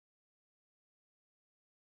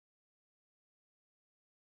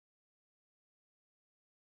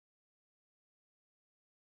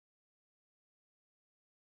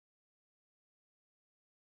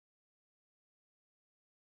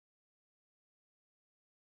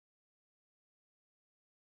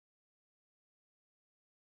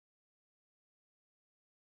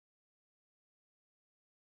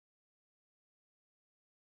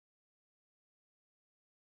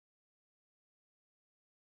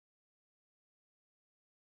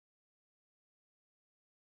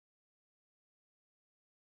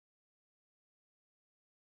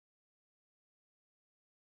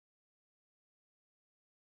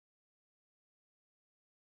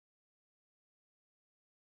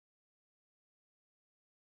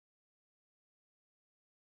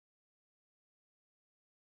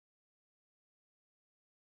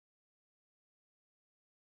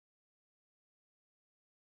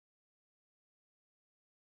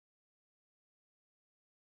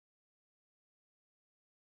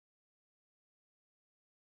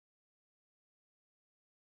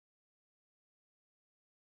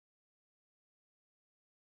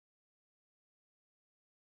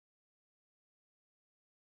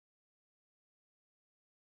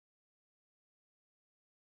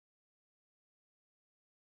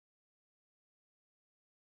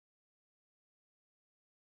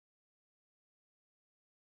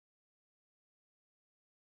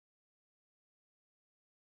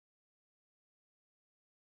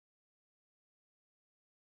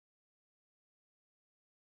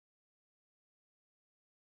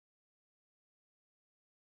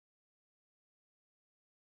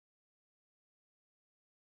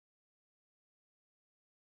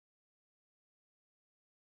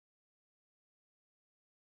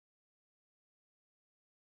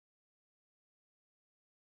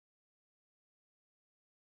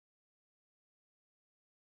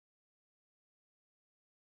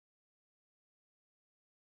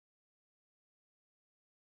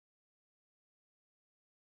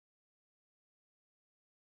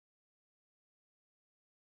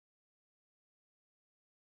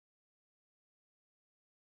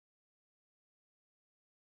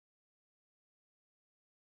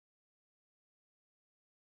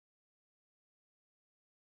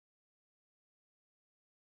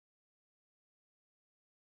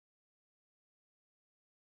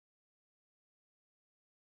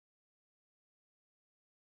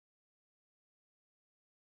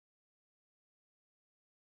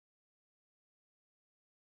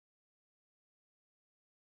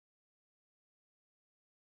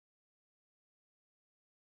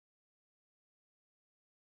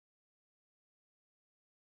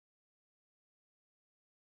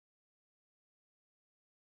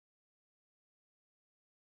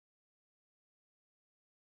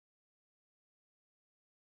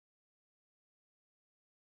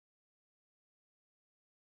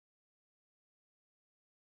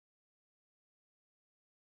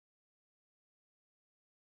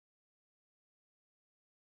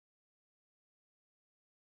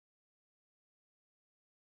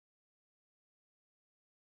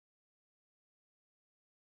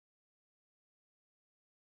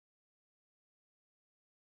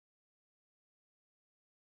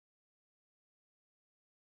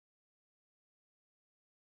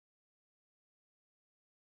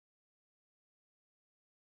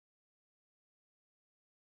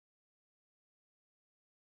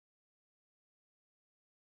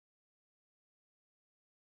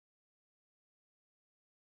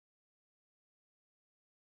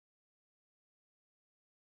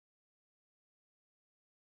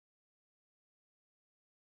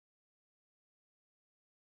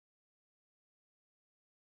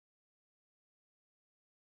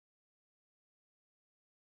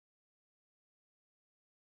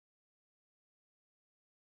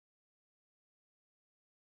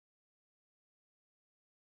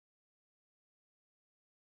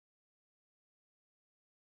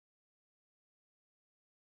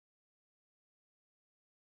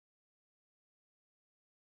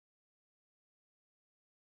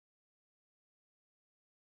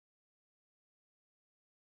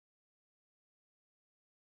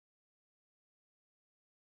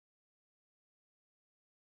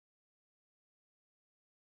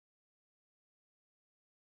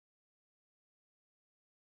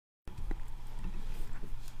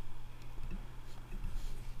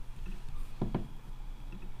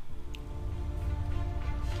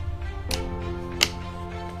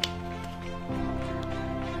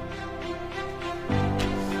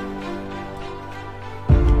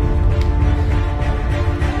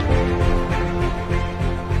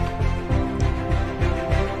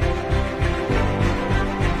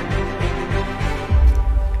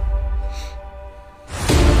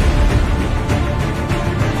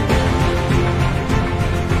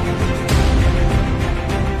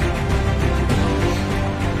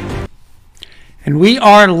And we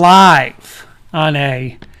are live on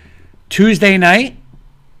a Tuesday night,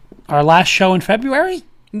 our last show in February.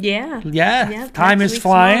 Yeah. Time is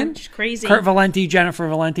flying. March. Crazy. Kurt Valenti, Jennifer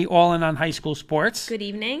Valenti, all in on high school sports. Good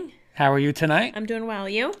evening. How are you tonight? I'm doing well.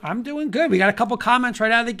 You? I'm doing good. We got a couple comments right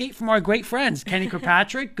out of the gate from our great friends. Kenny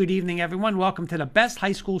Kirkpatrick, good evening, everyone. Welcome to the best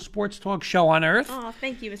high school sports talk show on earth. Oh,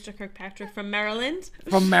 thank you, Mr. Kirkpatrick from Maryland.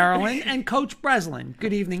 From Maryland. And Coach Breslin.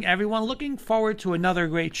 Good evening, everyone. Looking forward to another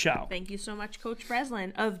great show. Thank you so much, Coach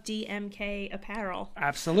Breslin of DMK Apparel.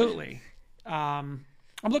 Absolutely.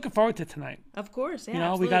 I'm looking forward to tonight. Of course, yeah. You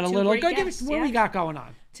know, absolutely. we got a Two little. great guests, What do we got going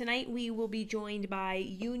on? Tonight we will be joined by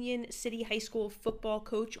Union City High School football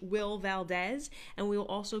coach Will Valdez, and we will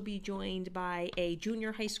also be joined by a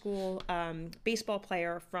junior high school baseball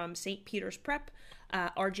player from St. Peter's Prep,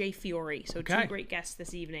 RJ Fiore. So Two great guests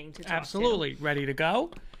this evening to talk Absolutely. to. Ready to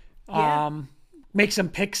go? Yeah. Make some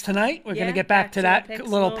picks tonight. We're going to get back to that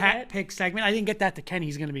little pick segment. I didn't get that to Kenny.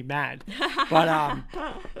 He's going to be mad. But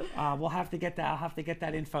we'll have to get that. I'll have to get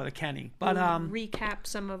that info to Kenny. But we'll recap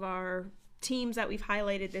some of our teams that we've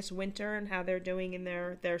highlighted this winter and how they're doing in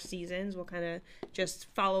their seasons. We'll kind of just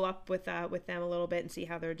follow up with them a little bit and see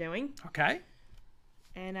how they're doing. Okay.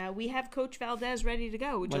 And we have Coach Valdez ready to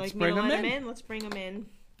go. Would you Let's like me to let him him in? Let's bring him in.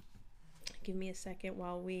 Give me a second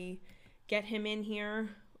while we get him in here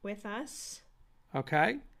with us.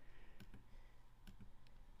 Okay.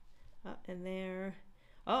 And there.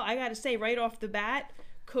 Oh, I got to say, right off the bat,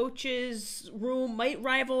 Coach's room might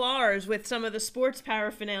rival ours with some of the sports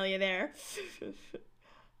paraphernalia there.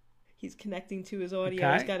 He's connecting to his audio.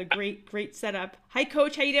 Okay. He's got a great setup. Hi,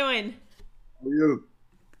 Coach. How you doing? How are you?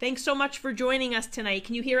 Thanks so much for joining us tonight.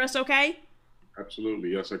 Can you hear us okay?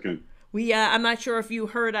 Absolutely. Yes, I can. I'm not sure if you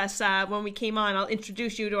heard us when we came on. I'll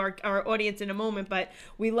introduce you to our audience in a moment, but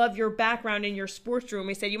we love your background in your sports room.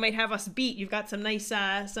 We said you might have us beat. You've got some nice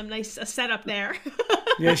setup there.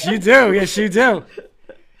 Yes, you do. Yes, you do.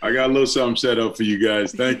 I got a little something set up for you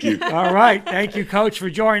guys. Thank you. All right. Thank you, Coach, for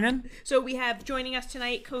joining. So we have joining us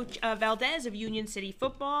tonight Coach Valdez of Union City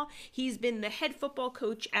Football. He's been the head football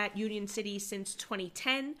coach at Union City since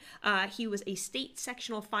 2010. He was a state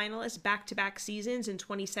sectional finalist back-to-back seasons in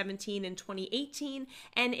 2017 and 2018.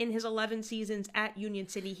 And in his 11 seasons at Union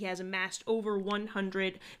City, he has amassed over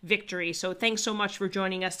 100 victories. So thanks so much for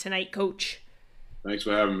joining us tonight, Coach. Thanks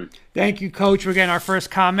for having me. Thank you, Coach. We're getting our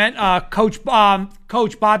first comment. Coach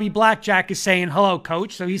Bobby Blackjack is saying hello,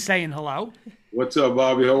 Coach. So he's saying hello. What's up,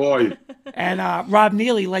 Bobby? How are you? And Rob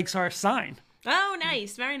Neely likes our sign. Oh,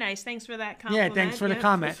 nice. Very nice. Thanks for that compliment. Yeah, thanks for the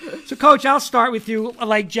comment. So, Coach, I'll start with you.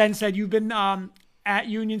 Like Jen said, you've been at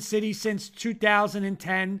Union City since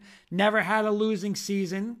 2010, never had a losing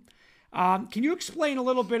season. Can you explain a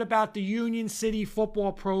little bit about the Union City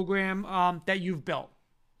football program that you've built?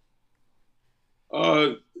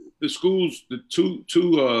 The schools, the two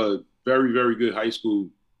very, very good high school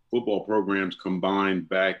football programs combined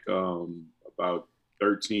back about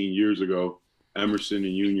 13 years ago, Emerson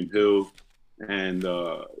and Union Hill. And,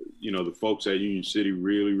 the folks at Union City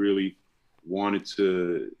really, really wanted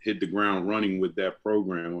to hit the ground running with that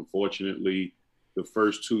program. Unfortunately, the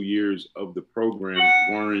first 2 years of the program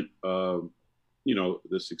weren't,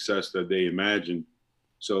 the success that they imagined.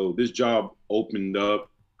 So this job opened up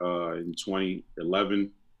in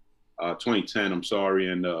 2010, I'm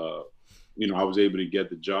sorry. And, I was able to get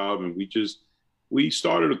the job, and we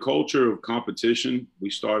started a culture of competition. We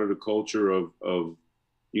started a culture of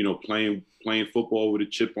playing football with a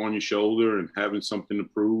chip on your shoulder and having something to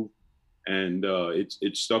prove. And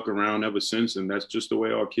it's stuck around ever since. And that's just the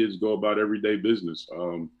way our kids go about everyday business.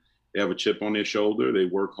 They have a chip on their shoulder. They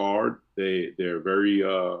work hard. They're very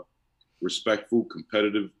respectful,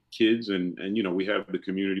 competitive kids, and we have the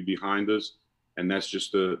community behind us, and that's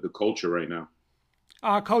just the culture right now.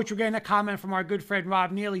 Coach, we're getting a comment from our good friend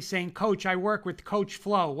Rob Neely saying, Coach, I work with Coach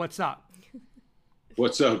Flo. What's up?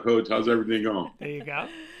 What's up, Coach? How's everything going? There you go.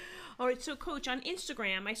 All right, so Coach, on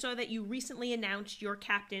Instagram, I saw that you recently announced your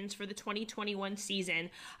captains for the 2021 season.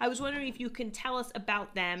 I was wondering if you can tell us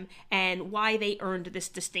about them and why they earned this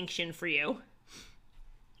distinction for you.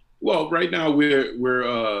 Well, right now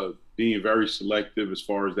we're being very selective as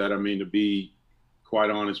far as that. I mean, to be quite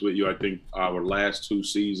honest with you, I think our last 2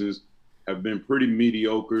 seasons have been pretty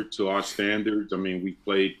mediocre to our standards. I mean, we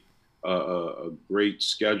played a great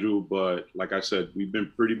schedule, but like I said, we've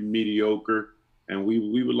been pretty mediocre, and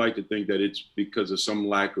we would like to think that it's because of some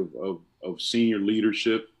lack of senior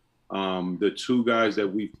leadership. The 2 guys that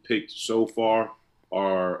we've picked so far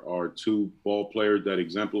are 2 ball players that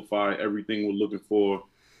exemplify everything we're looking for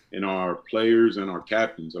in our players and our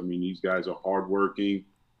captains. I mean, these guys are hardworking,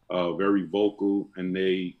 very vocal, and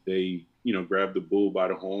they grab the bull by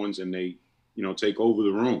the horns, and they take over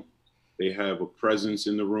the room. They have a presence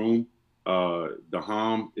in the room.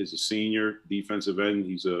 Daham is a senior defensive end.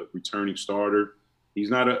 He's a returning starter. He's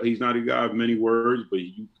not a guy of many words, but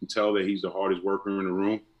you can tell that he's the hardest worker in the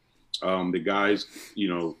room. The guys,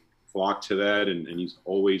 flock to that, and he's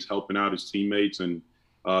always helping out his teammates. And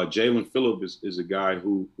Jalen Phillip is a guy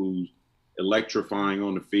who's electrifying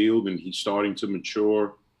on the field, and he's starting to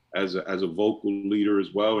mature as a vocal leader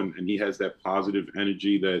as well. And he has that positive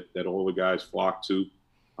energy that all the guys flock to.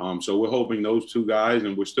 So we're hoping those two guys,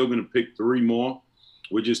 and we're still going to pick 3 more.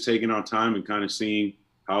 We're just taking our time and kind of seeing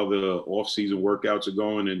how the off-season workouts are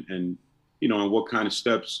going and what kind of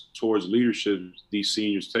steps towards leadership these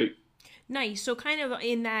seniors take. Nice. So kind of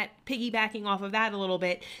in that, piggybacking off of that a little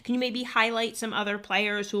bit, can you maybe highlight some other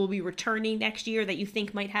players who will be returning next year that you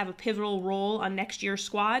think might have a pivotal role on next year's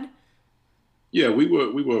squad? Yeah, we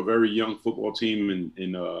were a very young football team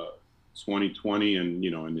in 2020, and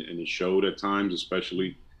and it showed at times,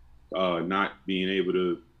 especially not being able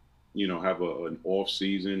to have an off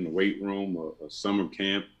season, a weight room, a summer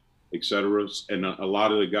camp, etc. And a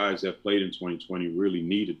lot of the guys that played in 2020 really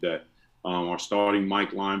needed that. Our starting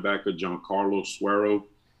Mike linebacker, Giancarlo Suero,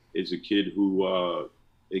 is a kid who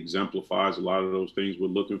exemplifies a lot of those things we're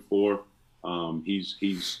looking for.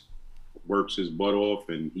 He's works his butt off,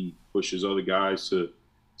 and he pushes other guys to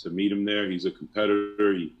meet him there. He's a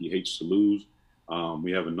competitor. He hates to lose.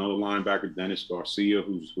 We have another linebacker, Dennis Garcia,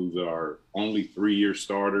 who's our only 3-year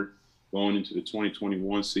starter going into the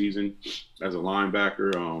 2021 season as a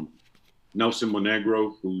linebacker. Nelson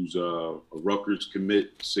Monegro, who's a Rutgers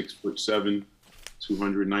commit, 6'7",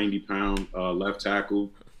 290-pound left tackle,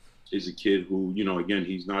 is a kid who, again,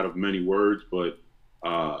 he's not of many words, but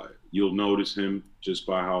you'll notice him just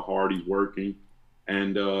by how hard he's working.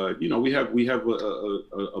 And we have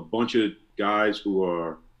a bunch of guys who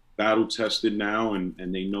are battle tested now,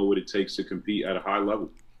 and they know what it takes to compete at a high level.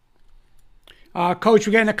 Coach,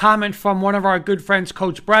 we're getting a comment from one of our good friends,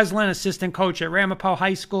 Coach Breslin, assistant coach at Ramapo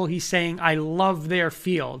High School. He's saying, I love their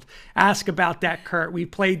field. Ask about that, Kurt. We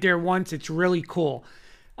played there once. It's really cool.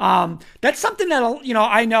 That's something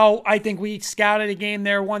that, I think we scouted a game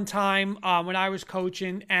there one time when I was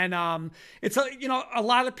coaching. And it's, a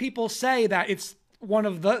lot of people say that it's one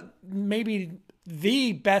of maybe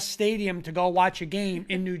the best stadium to go watch a game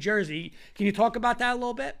in New Jersey. Can you talk about that a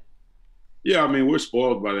little bit? Yeah, we're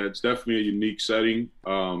spoiled by that. It's definitely a unique setting.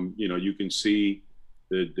 You can see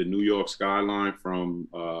the New York skyline from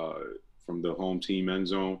the home team end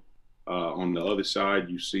zone. On the other side,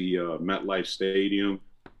 you see MetLife Stadium.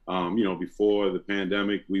 Before the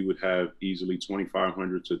pandemic, we would have easily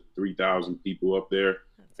 2,500 to 3,000 people up there,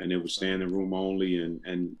 and it was standing room only.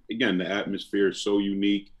 And again, the atmosphere is so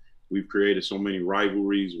unique. We've created so many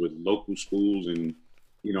rivalries with local schools, and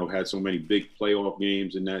had so many big playoff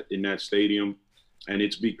games in that stadium, and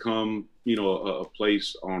it's become a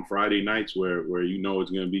place on Friday nights where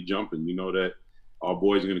it's going to be jumping. That our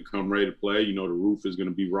boys are going to come ready to play. The roof is going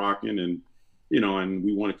to be rocking, and and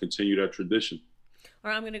we want to continue that tradition. Or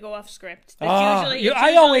I'm going to go off script.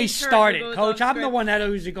 I always start it, Coach. I'm the one that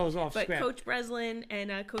usually goes off script. But Coach Breslin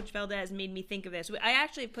and Coach Valdez made me think of this. I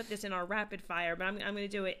actually put this in our rapid fire, but I'm going to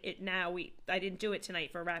do it now. I didn't do it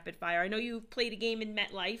tonight for rapid fire. I know you played a game in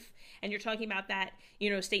MetLife, and you're talking about that,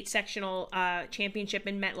 state sectional championship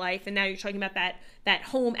in MetLife, and now you're talking about that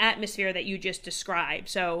home atmosphere that you just described.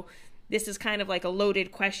 So this is kind of like a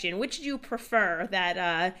loaded question. Which do you prefer,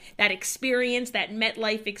 that experience, that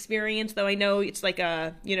MetLife experience, though I know it's like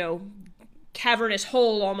a, cavernous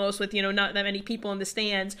hole almost with, not that many people in the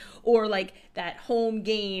stands, or like that home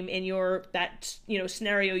game in that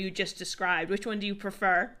scenario you just described? Which one do you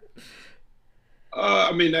prefer?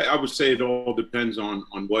 I would say it all depends on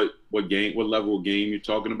what level of game you're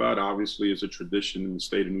talking about. Obviously, it's a tradition in the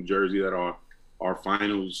state of New Jersey that our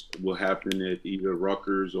finals will happen at either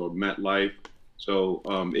Rutgers or MetLife. So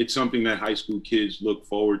it's something that high school kids look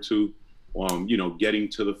forward to. Getting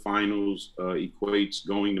to the finals equates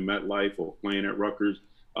going to MetLife or playing at Rutgers.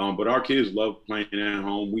 But our kids love playing at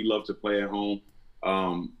home. We love to play at home.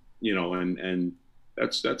 And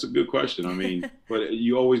that's a good question. But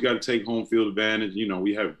you always got to take home field advantage.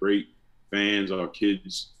 We have great fans. Our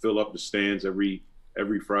kids fill up the stands every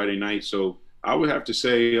Friday night. So I would have to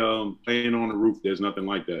say playing on the roof, there's nothing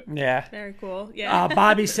like that. Yeah. Very cool. Yeah.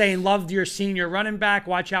 Bobby's saying, loved your senior running back.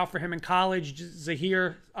 Watch out for him in college.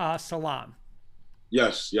 Zahir Salam.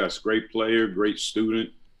 Yes. Great player, great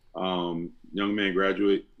student. Young man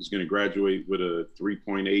is going to graduate with a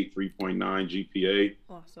 3.8, 3.9 GPA.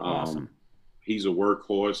 Awesome. He's a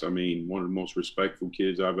workhorse. One of the most respectful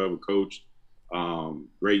kids I've ever coached.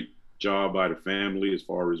 Great job by the family as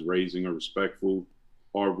far as raising a respectful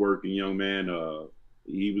hardworking young man.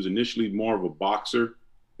 He was initially more of a boxer.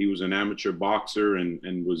 He was an amateur boxer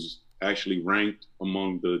and was actually ranked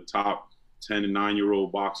among the top 10 and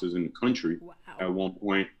 9-year-old boxers in the country at one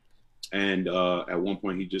point. And at one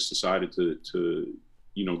point, he just decided to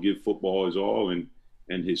give football his all, and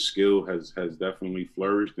his skill has definitely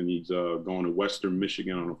flourished, and he's going to Western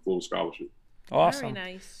Michigan on a full scholarship. Awesome.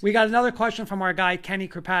 Very nice. We got another question from our guy, Kenny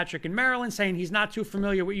Kirkpatrick in Maryland, saying he's not too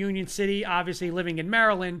familiar with Union City, obviously living in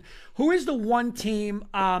Maryland. Who is the one team,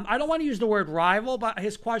 I don't want to use the word rival, but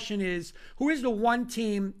his question is, who is the one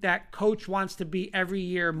team that Coach wants to beat every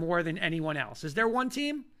year more than anyone else? Is there one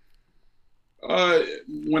team?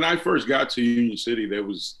 When I first got to Union City, there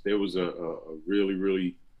was a really,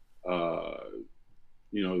 really,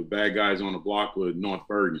 the bad guys on the block were North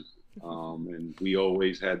Bergen. And we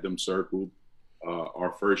always had them circled.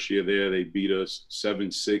 Our first year there, they beat us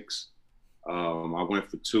 7-6. I went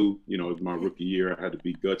for 2. It was my rookie year. I had to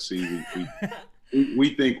be gutsy.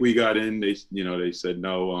 We think we got in. They said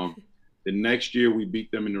no. The next year, we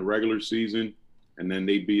beat them in the regular season, and then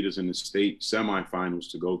they beat us in the state semifinals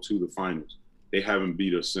to go to the finals. They haven't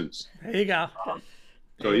beat us since. There you go.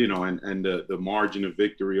 So, and the margin of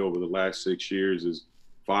victory over the last 6 years is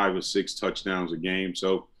 5 or 6 touchdowns a game.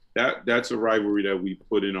 So that's a rivalry that we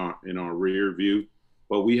put in our rear view.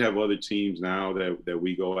 But we have other teams now that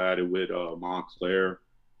we go at it with, Montclair,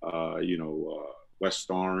 West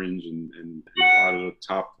Orange, and a lot of the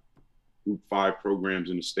top Group 5 programs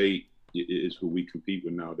in the state is who we compete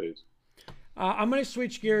with nowadays. I'm going to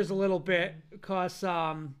switch gears a little bit because,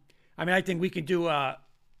 I think we could do a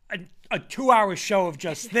 2-hour show of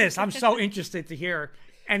just this. I'm so interested to hear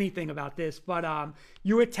anything about this. But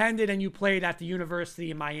you attended and you played at the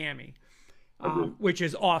University of Miami, which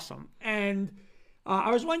is awesome. And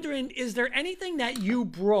I was wondering, is there anything that you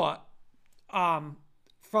brought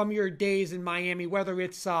from your days in Miami, whether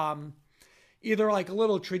it's either like a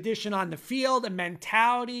little tradition on the field, a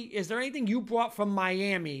mentality? Is there anything you brought from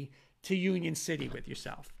Miami to Union City with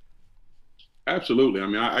yourself? Absolutely.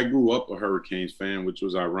 I grew up a Hurricanes fan, which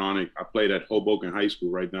was ironic. I played at Hoboken High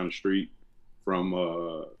School right down the street from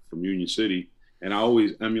Union City, and I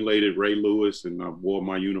always emulated Ray Lewis, and I wore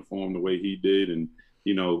my uniform the way he did. And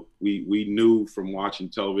we knew from watching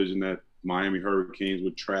television that Miami Hurricanes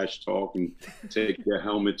would trash talk and take their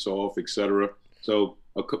helmets off, etc. So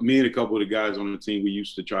me and a couple of the guys on the team, we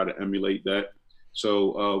used to try to emulate that.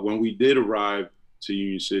 So when we did arrive to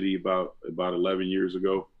Union City about 11 years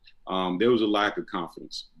ago, there was a lack of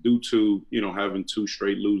confidence due to, having 2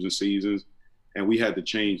 straight losing seasons. And we had to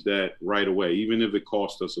change that right away, even if it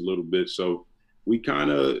cost us a little bit. So we kind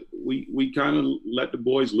of let the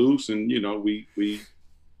boys loose, and,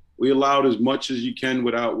 we allowed as much as you can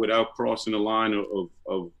without crossing the line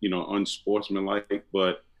of unsportsmanlike.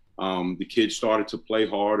 But the kids started to play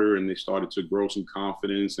harder, and they started to grow some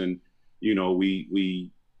confidence. And,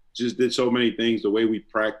 we just did so many things. The way we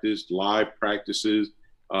practiced, live practices,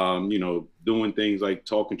 doing things like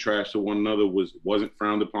talking trash to one another wasn't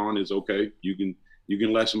frowned upon. It's okay. You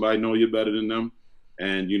can let somebody know you're better than them.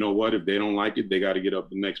 And you know what, if they don't like it, they got to get up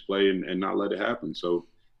the next play and not let it happen. So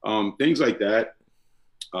things like that.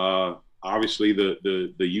 Obviously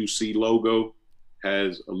the UC logo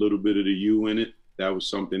has a little bit of the U in it. That was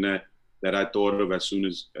something that I thought of as soon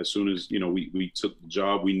as we took the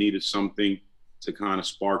job. We needed something to kind of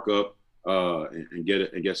spark up and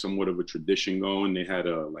get somewhat of a tradition going. They had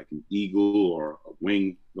like an eagle or a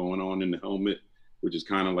wing going on in the helmet, which is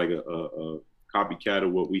kind of like a copycat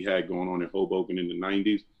of what we had going on in Hoboken in the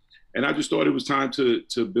 90s. And I just thought it was time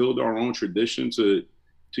to build our own tradition, to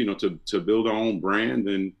build our own brand,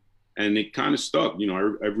 and it kind of stuck.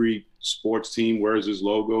 Every sports team wears this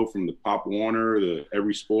logo, from the Pop Warner to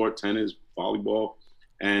every sport, tennis, volleyball.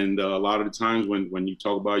 And a lot of the times when you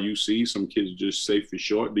talk about UC, some kids just say for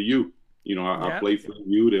short the U. I play for the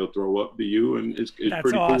U. They'll throw up the U, and it's pretty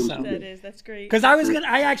awesome. Cool. That's great. Because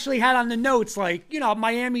I actually had on the notes, like,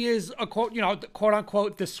 Miami is a quote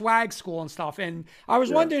unquote the swag school and stuff. And I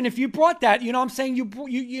was wondering if you brought that. I'm saying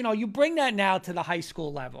you bring that now to the high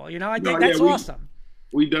school level. I think that's awesome.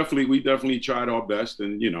 We definitely tried our best,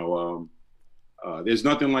 and there's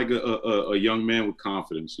nothing like a young man with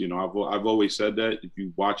confidence. I've always said that. If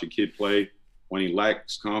you watch a kid play when he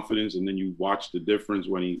lacks confidence, and then you watch the difference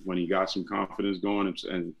when he got some confidence going,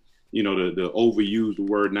 and the overused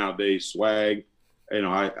word nowadays, swag.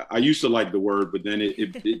 I used to like the word, but then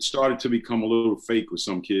it started to become a little fake with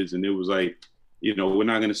some kids, and it was like, we're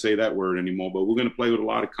not going to say that word anymore, but we're going to play with a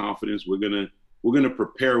lot of confidence. We're going to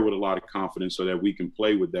prepare with a lot of confidence so that we can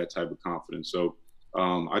play with that type of confidence. So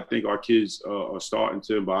I think our kids are starting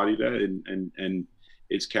to embody that, and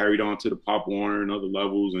it's carried on to the Pop Warner and other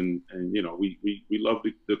levels, and you know, we love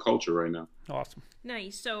the culture right now. Awesome.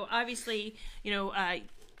 Nice. So obviously, you know,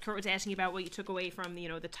 Kurt was asking about what you took away from, you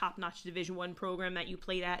know, the top-notch Division I program that you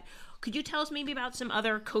played at. Could you tell us maybe about some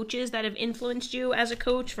other coaches that have influenced you as a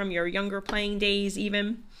coach from your younger playing days,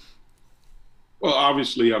 even? Well,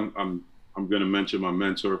 obviously, I'm going to mention my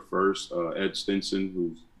mentor first, Ed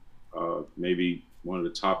Stinson, who's maybe one of the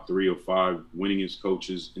top 3 or 5 winningest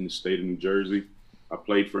coaches in the state of New Jersey. I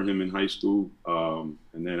played for him in high school, and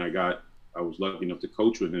then I was lucky enough to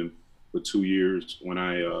coach with him for 2 years when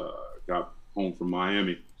I got home from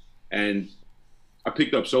Miami. And I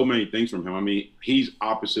picked up so many things from him. I mean, he's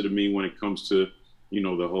opposite of me when it comes to, you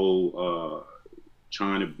know, the whole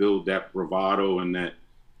trying to build that bravado and that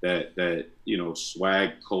you know,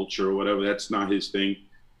 swag culture or whatever. That's not his thing.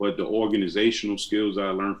 But the organizational skills that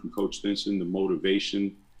I learned from Coach Stinson, the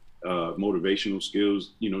motivational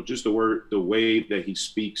skills, you know, just the way that he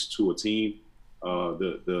speaks to a team,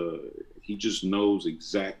 he just knows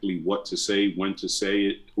exactly what to say, when to say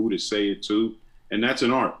it, who to say it to. And that's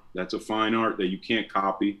an art. That's a fine art that you can't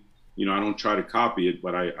copy. You know, I don't try to copy it,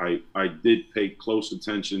 but I did pay close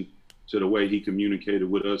attention to the way he communicated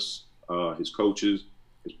with us, his coaches,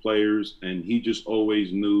 his players, and he just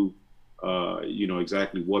always knew, you know,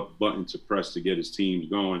 exactly what button to press to get his teams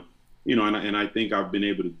going. You know, and I think I've been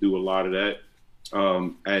able to do a lot of that.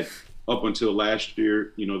 Up until last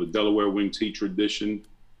year, you know, the Delaware Wing T tradition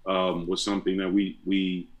was something that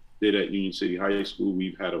we did at Union City High School.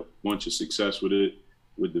 We've had a bunch of success with it,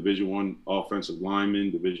 with Division I offensive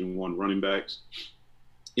linemen, Division I running backs.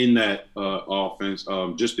 In that offense,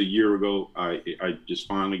 just a year ago, I just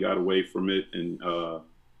finally got away from it, and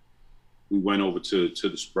we went over to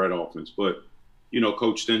the spread offense. But, you know,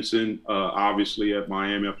 Coach Stinson, obviously at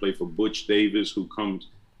Miami, I played for Butch Davis, who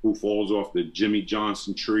falls off the Jimmy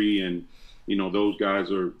Johnson tree. And, you know, those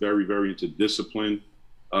guys are very, very into discipline.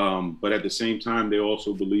 But at the same time, they're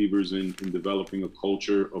also believers in developing a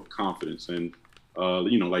culture of confidence. And,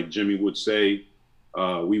 you know, like Jimmy would say,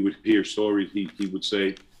 we would hear stories. He would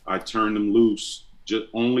say, I turn them loose, just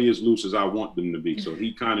only as loose as I want them to be. So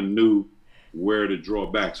he kind of knew where to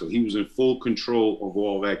draw back. So he was in full control of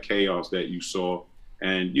all that chaos that you saw.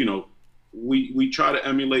 And, you know, we try to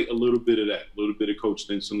emulate a little bit of that, a little bit of Coach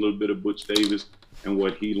Stinson, a little bit of Butch Davis and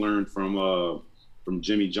what he learned from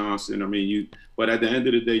Jimmy Johnson. I mean, but at the end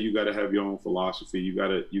of the day, you got to have your own philosophy. You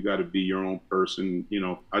got to be your own person. You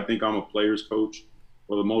know, I think I'm a player's coach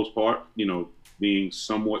for the most part, you know, being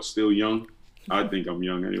somewhat still young. I think I'm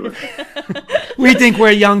young anyway. We think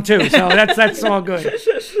we're young too, so that's all good.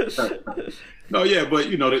 No, yeah, but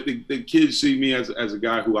you know, the kids see me as a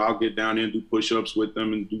guy who I'll get down there and do push-ups with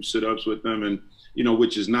them and do sit-ups with them, and you know,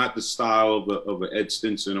 which is not the style of a Ed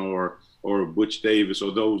Stinson or a Butch Davis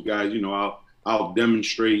or those guys. You know, I'll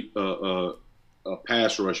demonstrate a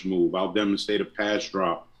pass rush move. I'll demonstrate a pass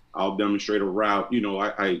drop. I'll demonstrate a route. You know,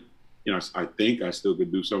 I think I still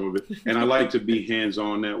could do some of it, and I like to be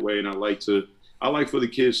hands-on that way. And I like for the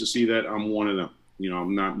kids to see that I'm one of them. You know,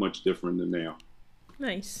 I'm not much different than they are.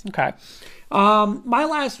 Nice. Okay. My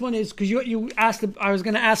last one is because you asked. I was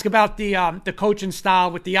going to ask about the coaching style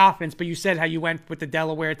with the offense, but you said how you went with the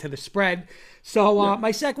Delaware to the spread. So yeah.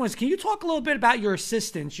 My second one is, can you talk a little bit about your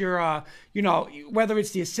assistants? Your, you know, whether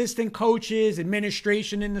it's the assistant coaches,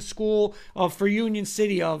 administration in the school, for Union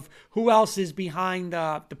City, of who else is behind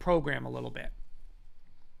the program a little bit.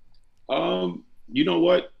 You know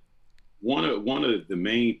what? One of the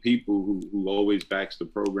main people who always backs the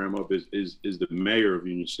program up is the mayor of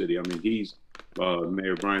Union City. I mean, he's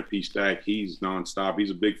Mayor Brian P. Stack. He's nonstop.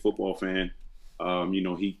 He's a big football fan. You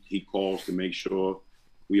know, he calls to make sure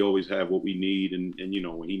we always have what we need. And you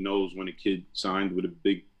know, he knows when a kid signed with a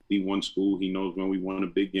big D1 school. He knows when we won a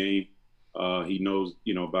big game. He knows,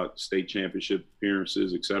 you know, about state championship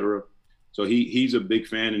appearances, et cetera. So he's a big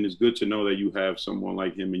fan, and it's good to know that you have someone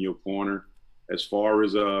like him in your corner. As far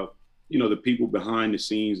as you know, the people behind the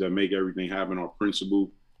scenes that make everything happen. Our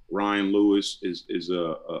principal, Ryan Lewis, is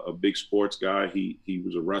a big sports guy. He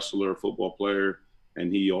was a wrestler, a football player,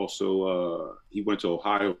 and he also he went to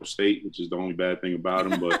Ohio State, which is the only bad thing about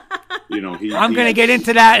him. But you know, I'm going to get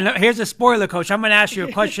into that. And here's a spoiler, Coach. I'm going to ask you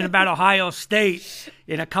a question about Ohio State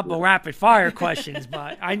in a couple rapid fire questions,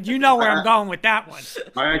 but you know where I'm going with that one.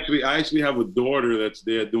 I actually have a daughter that's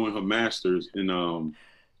there doing her master's in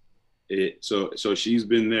So she's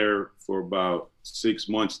been there for about 6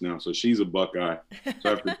 months now. So she's a Buckeye. So I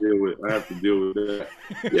have to deal with that.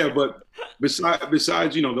 Yeah, but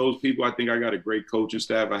besides, you know, those people, I think I got a great coaching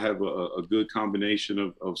staff. I have a good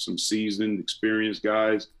combination of some seasoned, experienced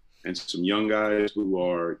guys and some young guys who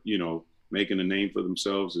are, you know, making a name for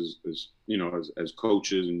themselves as you know, as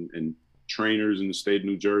coaches and trainers in the state of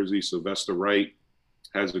New Jersey. Sylvester Wright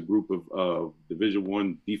has a group of Division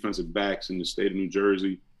I defensive backs in the state of New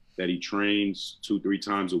Jersey that he trains 2-3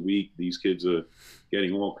 times a week. These kids are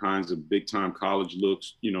getting all kinds of big time college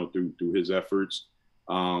looks, you know, through his efforts.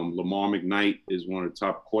 Lamar McKnight is one of the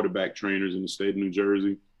top quarterback trainers in the state of New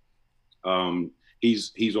Jersey.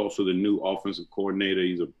 He's also the new offensive coordinator.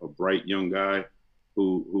 He's a bright young guy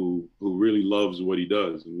who really loves what he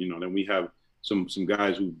does. And, you know, then we have some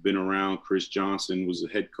guys who've been around. Chris Johnson was a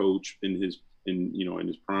head coach in his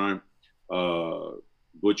prime.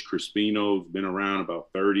 Butch Crispino's been around about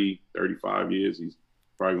 35 years. He's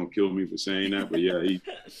probably gonna kill me for saying that, but yeah, he's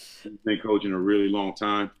been coaching a really long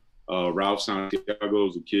time. Ralph Santiago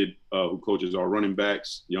is a kid who coaches our running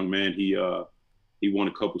backs. Young man, he won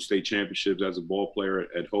a couple state championships as a ball player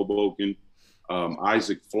at Hoboken.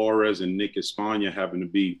 Isaac Flores and Nick Espana happen to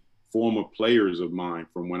be former players of mine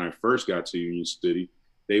from when I first got to Union City.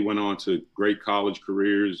 They went on to great college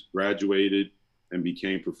careers, graduated, and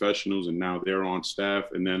became professionals, and now they're on staff.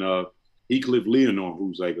 And then Heathcliff Leonor,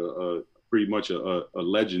 who's like pretty much a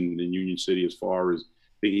legend in Union City as far as,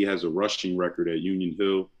 I think he has a rushing record at Union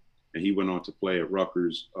Hill, and he went on to play at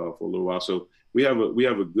Rutgers for a little while. So we have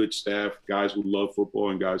a good staff, guys who love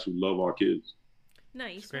football and guys who love our kids.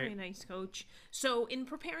 Nice, very nice, Coach. So in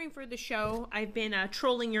preparing for the show, I've been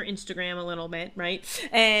trolling your Instagram a little bit, right?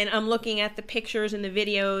 And I'm looking at the pictures and the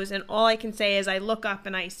videos, and all I can say is I look up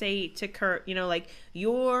and I say to Kurt, you know, like,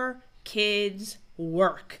 your kids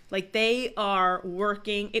work. Like, they are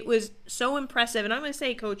working. It was so impressive, and I'm going to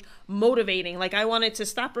say, Coach, motivating. Like, I wanted to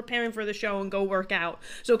stop preparing for the show and go work out.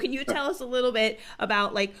 So can you tell us a little bit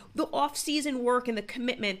about, like, the off-season work and the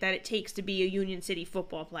commitment that it takes to be a Union City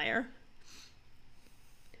football player?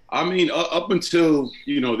 I mean, up until,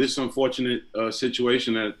 you know, this unfortunate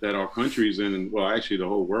situation that our country is in, and well, actually the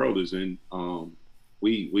whole world is in,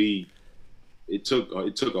 it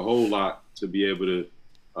took a whole lot to be able to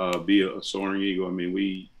be a soaring eagle. I mean,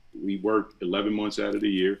 we worked 11 months out of the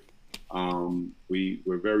year.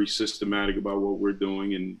 We're very systematic about what we're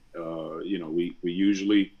doing, and you know, we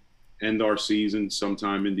usually end our season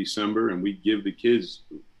sometime in December, and we give the kids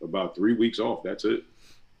about 3 weeks off. That's it.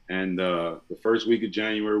 And the first week of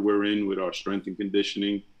January, we're in with our strength and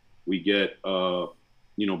conditioning. We get,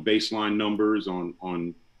 you know, baseline numbers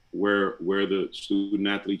on where the student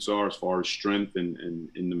athletes are as far as strength and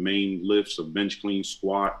in the main lifts of bench, clean,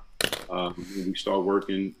 squat. We start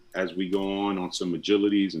working as we go on some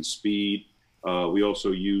agilities and speed. We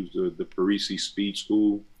also use the Parisi Speed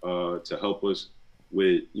School to help us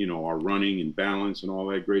with, you know, our running and balance and all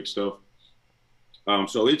that great stuff.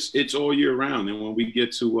 So it's all year round. And when we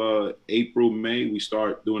get to April, May, we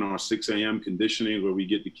start doing our 6 a.m. conditioning, where we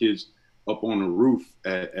get the kids up on the roof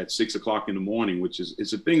at 6 o'clock in the morning, which is,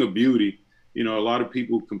 it's a thing of beauty. You know, a lot of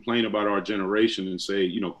people complain about our generation and say,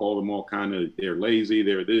 you know, call them all kind of, they're lazy,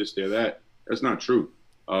 they're this, they're that. That's not true.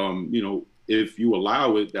 You know, if you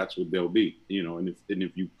allow it, that's what they'll be, you know, and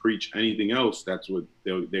if you preach anything else, that's what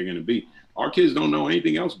they're going to be. Our kids don't know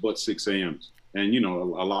anything else but 6 a.m.s. And, you know,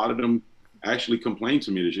 a lot of them actually complained to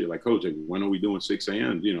me this year, like, Coach, when are we doing 6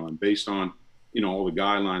 a.m.? You know, and based on, you know, all the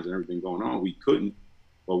guidelines and everything going on, we couldn't,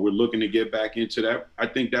 but we're looking to get back into that. I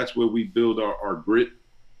think that's where we build our grit.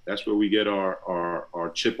 That's where we get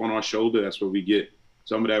our chip on our shoulder. That's where we get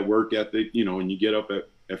some of that work ethic, you know, and you get up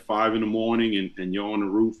at 5 in the morning and you're on the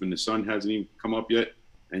roof and the sun hasn't even come up yet.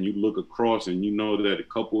 And you look across and you know that a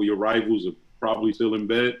couple of your rivals are probably still in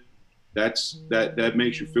bed. That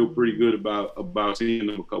makes you feel pretty good about seeing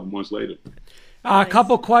them a couple months later. A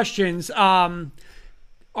couple questions.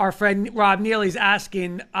 Our friend Rob Neely's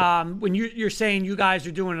asking, when you're saying you guys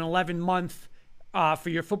are doing an 11-month for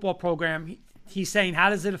your football program, he's saying, how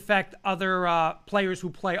does it affect other players who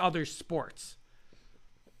play other sports?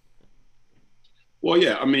 Well,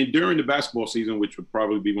 yeah, I mean, during the basketball season, which would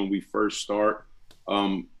probably be when we first start,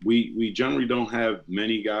 we generally don't have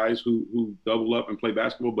many guys who double up and play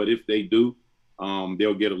basketball, but if they do,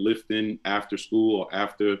 they'll get a lift in after school or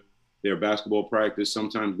after their basketball practice.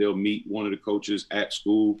 Sometimes they'll meet one of the coaches at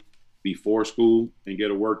school before school and get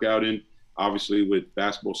a workout in. Obviously, with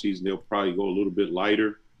basketball season, they'll probably go a little bit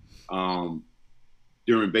lighter.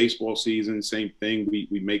 During baseball season, same thing.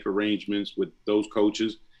 We make arrangements with those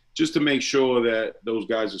coaches just to make sure that those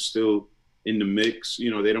guys are still in the mix. You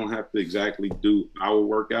know, they don't have to exactly do our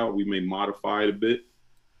workout. We may modify it a bit.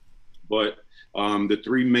 But the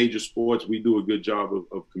three major sports, we do a good job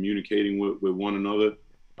of communicating with one another.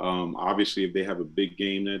 Obviously, if they have a big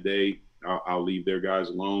game that day, I'll leave their guys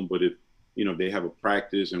alone. But if, you know, they have a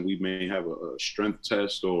practice and we may have a strength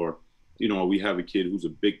test or we have a kid who's a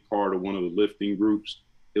big part of one of the lifting groups,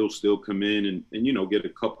 he'll still come in and get a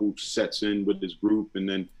couple sets in with his group and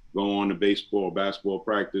then go on to baseball or basketball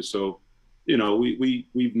practice. So,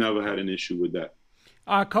 we've never had an issue with that.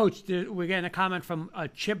 Coach, we're getting a comment from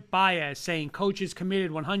Chip Baez saying Coach is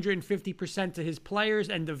committed 150% to his players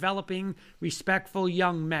and developing respectful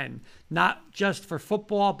young men, not just for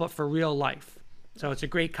football, but for real life. So it's a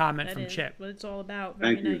great comment from Chip. What it's all about.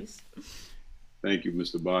 Very nice. Thank you,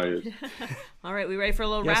 Mr. Byers. All right, we ready for a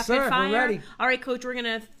little Yes, rapid sir, fire? we're ready. All right, Coach, we're going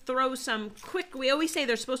to throw some quick, we always say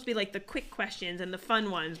they're supposed to be like the quick questions and the fun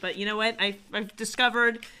ones, but you know what? I've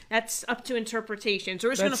discovered that's up to interpretation. So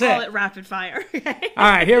we're just going to call it rapid fire. All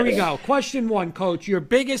right, here we go. Question 1, Coach. Your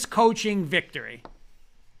biggest coaching victory?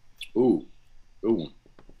 Ooh.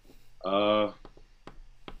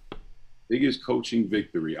 Biggest coaching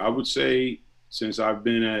victory. I would say since I've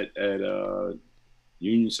been at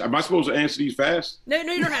Union. Am I supposed to answer these fast? No,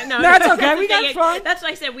 you don't have. No, that's okay. We got fun. That's what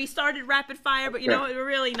I said. We started rapid fire, but we're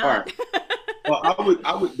really not. Right. Well,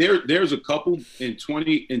 I would. There's a couple in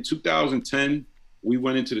 2010. We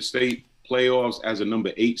went into the state playoffs as a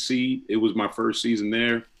number 8 seed. It was my first season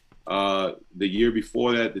there. The year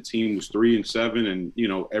before that, the team was 3-7, and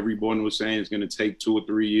everyone was saying it's going to take 2 or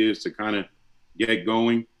 3 years to kind of get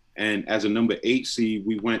going. And as a number 8 seed,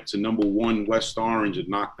 we went to number 1 West Orange and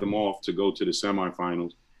knocked them off to go to the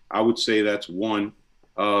semifinals. I would say that's one.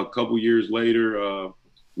 A couple years later,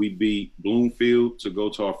 we beat Bloomfield to go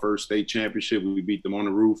to our first state championship. We beat them on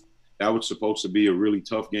the roof. That was supposed to be a really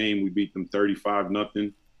tough game. We beat them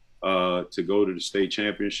 35-0 to go to the state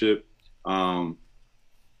championship. We've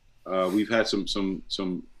had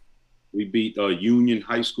some. We beat Union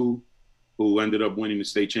High School, who ended up winning the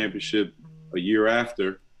state championship a year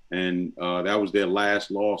after. And that was their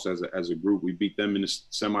last loss as a group. We beat them in the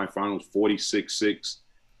semifinals 46-6,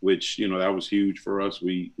 which, that was huge for us.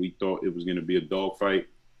 We thought it was going to be a dogfight,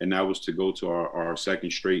 and that was to go to our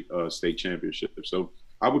second straight state championship. So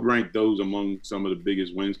I would rank those among some of the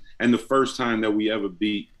biggest wins. And the first time that we ever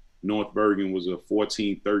beat North Bergen was a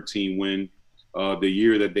 14-13 win, the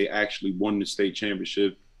year that they actually won the state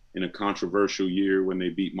championship in a controversial year when they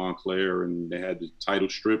beat Montclair and they had the title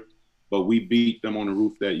stripped. But we beat them on the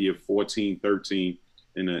roof that year, 14-13,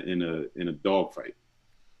 in a dogfight.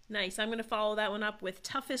 Nice. I'm going to follow that one up with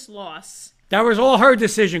toughest loss. That was all her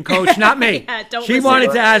decision, Coach, not me. She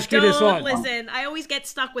wanted to ask you this one. Don't listen. I always get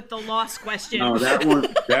stuck with the loss question. No,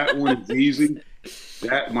 that one is easy.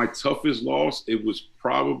 My toughest loss, it was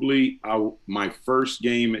probably my first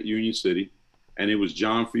game at Union City, and it was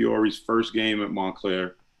John Fiore's first game at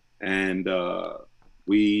Montclair, and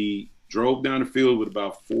we drove down the field with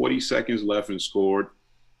about 40 seconds left and scored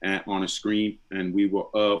on a screen, and we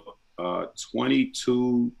were up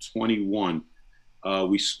 22-21.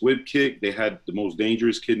 We squib kicked. They had the most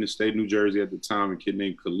dangerous kid in the state of New Jersey at the time, a kid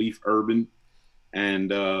named Khalif Urban.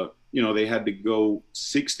 And, they had to go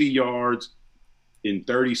 60 yards in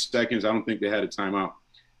 30 seconds. I don't think they had a timeout.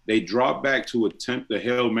 They dropped back to attempt the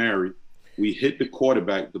Hail Mary. We hit the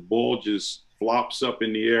quarterback. The ball just flops up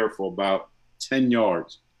in the air for about 10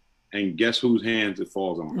 yards. And guess whose hands it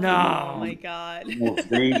falls on? No. Oh, my God. The most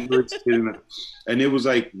dangerous kid. And it was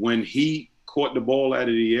like when he caught the ball out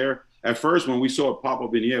of the air, at first when we saw it pop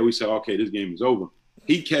up in the air, we said, okay, this game is over.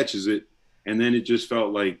 He catches it, and then it just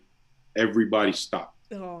felt like everybody stopped.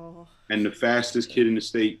 Oh. And the fastest kid in the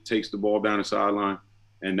state takes the ball down the sideline,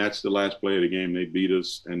 and that's the last play of the game. They beat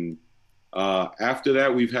us. And after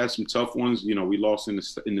that, we've had some tough ones. We lost in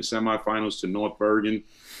the semifinals to North Bergen,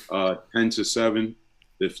 10-7.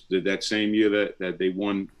 That same year that they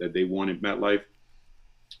won in MetLife,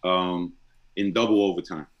 in double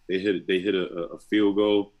overtime. They hit a field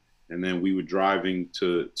goal, and then we were driving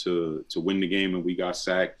to win the game, and we got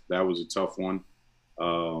sacked. That was a tough one.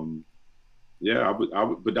 Yeah, I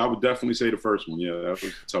would definitely say the first one. Yeah, that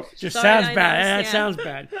was tough. Just sounds bad. That sounds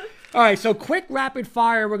bad. All right, so quick rapid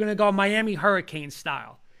fire. We're gonna go Miami Hurricane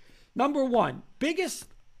style. Number 1, biggest.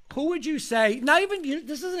 Who would you say, not even,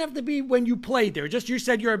 this doesn't have to be when you played there, just you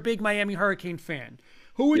said you're a big Miami Hurricane fan.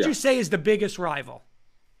 Who would you say is the biggest rival?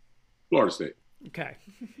 Florida State. Okay.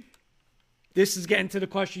 This is getting to the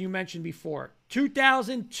question you mentioned before.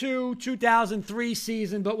 2002, 2003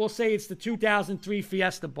 season, but we'll say it's the 2003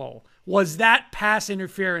 Fiesta Bowl. Was that pass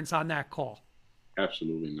interference on that call?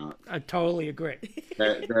 Absolutely not. I totally agree.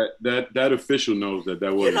 That official knows that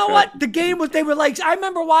was. You know what? The game was. They were like. I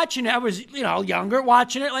remember watching it. I was younger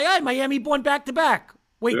watching it. Like, hey, Miami won back to back.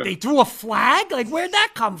 Wait, they threw a flag? Like, where'd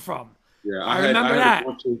that come from? Yeah, I remember that.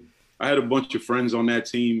 I had a bunch of friends on that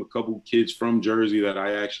team. A couple kids from Jersey that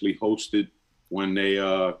I actually hosted when they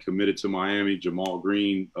committed to Miami. Jamal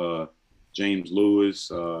Green, James Lewis.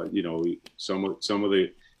 You know, some of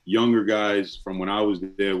the younger guys from when I was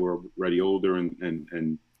there were already older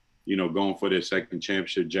and you know, going for their second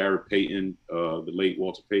championship. Jared Payton, the late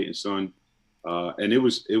Walter Payton's son, and it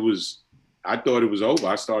was. I thought it was over.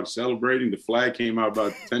 I started celebrating. The flag came out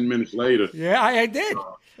about 10 minutes later. Yeah, I did.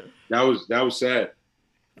 That was sad.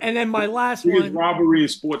 And then my last Biggest one. robbery in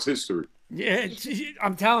sports history. Yeah,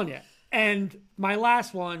 I'm telling you. And my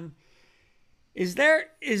last one. Is the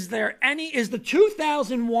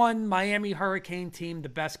 2001 Miami Hurricane team the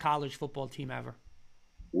best college football team ever?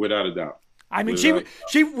 Without a doubt. I mean,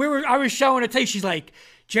 I was showing it to you. She's like,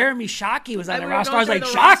 Jeremy Shockey was on the roster. I was like,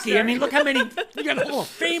 Shockey. Roster. I mean, look how many you got Hall of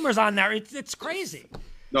Famers on there. It's crazy.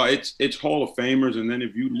 No, it's Hall of Famers, and then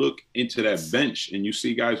if you look into that bench and you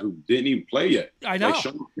see guys who didn't even play yet, I know. Like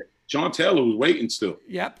Sean Taylor was waiting still.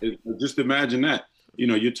 Yep. Just imagine that. You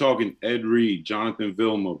know, you're talking Ed Reed, Jonathan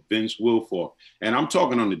Vilma, Vince Wilfork, and I'm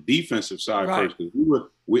talking on the defensive side first because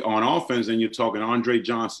we on offense, and you're talking Andre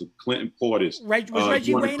Johnson, Clinton Portis. Was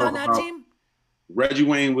Reggie Wayne on that team? Reggie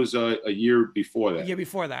Wayne was a year before that. A year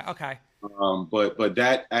before that, okay. But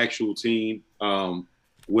that actual team,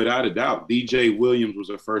 without a doubt, DJ Williams was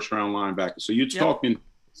a first-round linebacker. So you're talking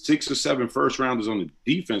 6 or 7 first-rounders on the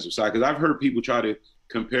defensive side. Because I've heard people try to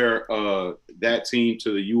compare that team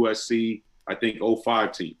to the USC, I think,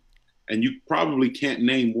 05 team. And you probably can't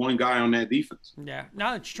name one guy on that defense. Yeah,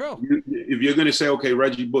 no, it's true. If you're going to say, okay,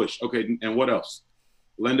 Reggie Bush, okay, and what else?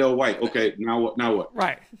 Lendell White, okay, now what?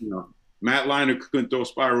 Right. You know, Matt Leinart couldn't throw a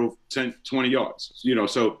spiral 10, 20 yards. You know,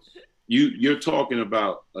 so you're talking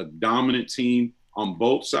about a dominant team on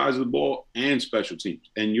both sides of the ball and special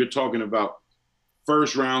teams. And you're talking about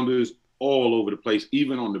first rounders all over the place,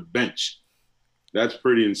 even on the bench. That's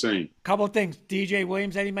pretty insane. Couple of things. DJ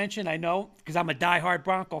Williams that he mentioned, I know, because I'm a diehard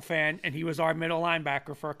Bronco fan, and he was our middle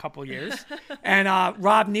linebacker for a couple of years. And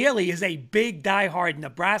Rob Neely is a big diehard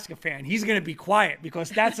Nebraska fan. He's going to be quiet because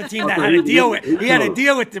that's the team that had to deal with. He had to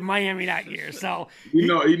deal with the Miami that year. So he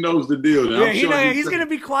knows the deal. Yeah, he's going to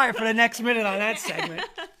be quiet for the next minute on that segment.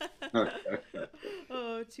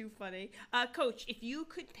 Oh, too funny. Coach, if you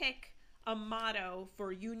could pick a motto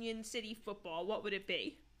for Union City football, what would it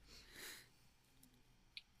be?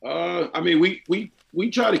 I mean, we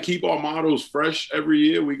try to keep our mottos fresh every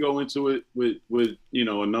year. We go into it with you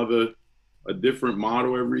know a different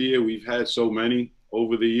motto every year. We've had so many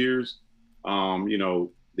over the years. You know,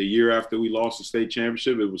 the year after we lost the state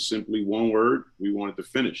championship, it was simply one word: we wanted to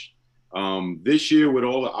finish. This year, with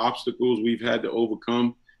all the obstacles we've had to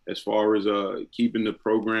overcome, as far as keeping the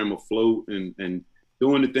program afloat and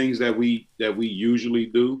doing the things that we usually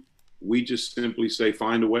do. We just simply say,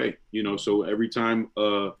 find a way, you know, so every time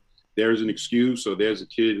there's an excuse or there's a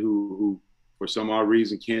kid who for some odd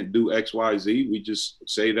reason can't do X, Y, Z, we just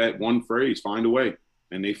say that one phrase, find a way,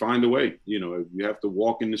 and they find a way. You know, if you have to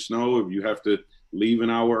walk in the snow, if you have to leave an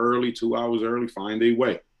hour early, 2 hours early, find a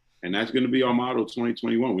way. And that's going to be our motto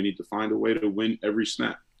 2021. We need to find a way to win every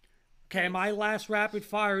snap. Okay, my last rapid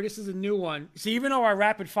fire. This is a new one. See, even though our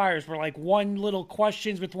rapid fires were like one little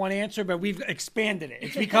questions with one answer, but we've expanded it.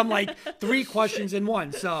 It's become like 3 questions in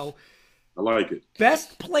one. So, I like it.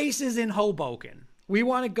 Best places in Hoboken. We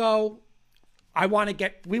want to go.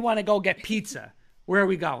 We want to go get pizza. Where are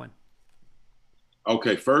we going?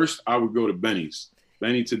 Okay, first I would go to Benny's.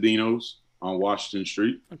 Benny Tadino's on Washington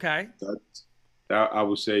Street. Okay. That I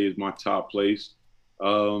would say is my top place.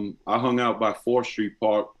 I hung out by 4th Street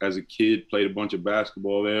Park as a kid, played a bunch of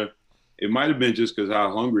basketball there. It might have been just because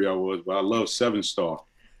how hungry I was, but I love 7 Star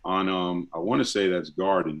on, I want to say that's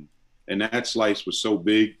Garden. And that slice was so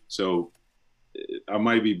big, so I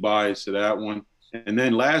might be biased to that one. And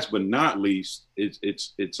then last but not least, it's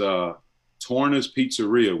Torna's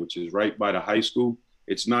Pizzeria, which is right by the high school.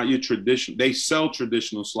 It's not your traditional, they sell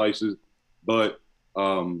traditional slices, but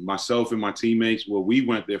myself and my teammates, what we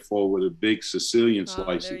went there for were the big Sicilian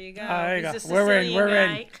slices. There you go. We're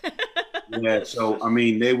in. Yeah, so I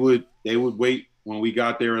mean, they would wait when we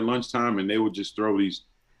got there at lunchtime, and they would just throw these.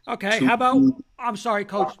 Okay, how about? I'm sorry,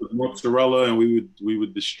 Coach. Mozzarella, and we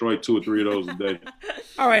would destroy 2 or 3 of those a day.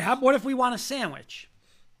 All right, what if we want a sandwich?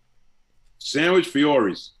 Sandwich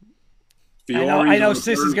Fiore's. I know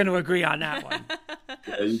Sis is going to agree on that one.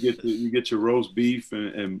 Yeah, you get your roast beef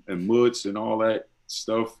and mutts and all that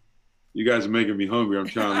stuff. You guys are making me hungry. I'm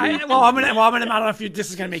trying to. I don't know if this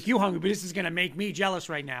is going to make you hungry, but this is going to make me jealous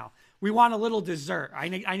right now. We want a little dessert. I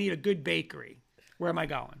need a good bakery. Where am I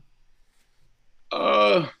going?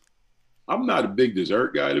 I'm not a big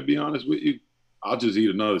dessert guy, to be honest with you. I'll just eat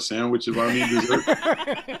another sandwich if I need dessert.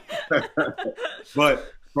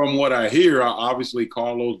 But from what I hear, obviously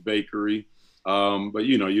Carlo's Bakery. But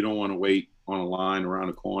you know, you don't want to wait on a line around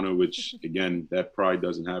the corner, which again, that probably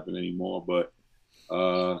doesn't happen anymore. But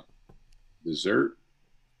dessert,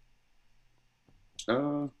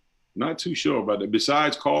 not too sure about that.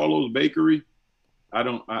 Besides Carlo's Bakery,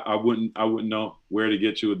 I wouldn't know where to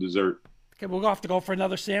get you a dessert. Okay, we'll have to go for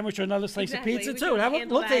another sandwich or another slice of pizza too.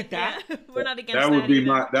 We'll take that. Yeah. We're not against that. Would be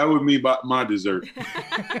either. that would be my dessert.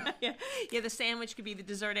 Yeah, the sandwich could be the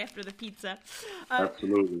dessert after the pizza.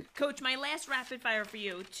 Absolutely. Coach, my last rapid fire for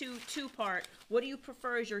you, two-part. What do you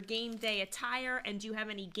prefer as your game day attire, and do you have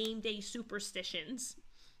any game day superstitions?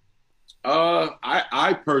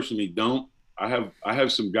 I personally don't. I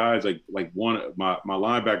have some guys like one of my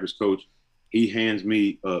linebackers coach. He hands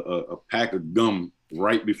me a pack of gum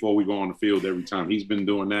right before we go on the field every time. He's been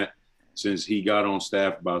doing that since he got on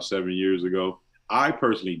staff about 7 years ago. I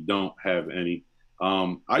personally don't have any.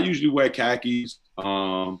 I usually wear khakis.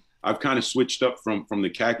 I've kind of switched up from the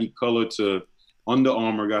khaki color to Under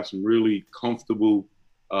Armour. Got some really comfortable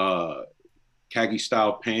khaki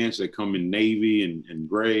style pants that come in navy and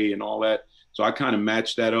gray and all that. So I kind of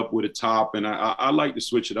match that up with a top, and I like to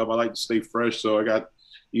switch it up. I like to stay fresh, so I got,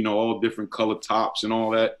 all different color tops and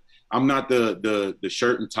all that. I'm not the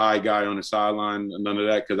shirt and tie guy on the sideline, none of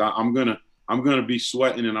that, because I'm gonna be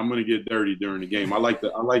sweating and I'm gonna get dirty during the game. I like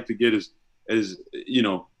to get as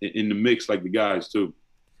in the mix like the guys too.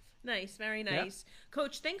 Nice, very nice. Yeah.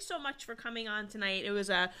 Coach, thanks so much for coming on tonight. It was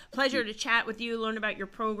a pleasure to chat with you, learn about your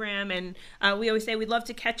program, and we always say we'd love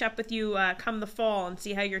to catch up with you come the fall and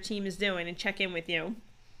see how your team is doing and check in with you.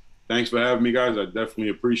 Thanks for having me, guys. I definitely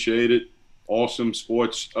appreciate it. Awesome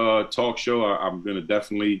sports talk show. I'm going to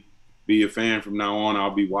definitely be a fan from now on.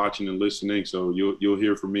 I'll be watching and listening, so you'll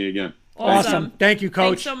hear from me again. Awesome. Thank you, Coach.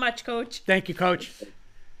 Thanks so much, Coach. Thank you, Coach.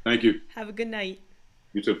 Thank you. Have a good night.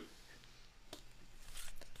 You too.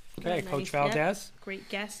 Okay, Coach Valdez. Great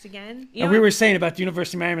guest again. And we were saying about the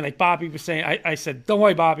University of Miami, like Bobby was saying, I said, don't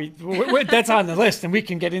worry, Bobby, that's on the list, and we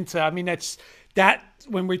can get into, that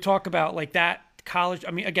when we talk about like that college,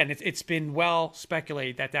 again, it's been well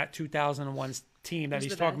speculated that 2001 team that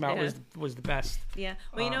he's talking about was the best. Yeah.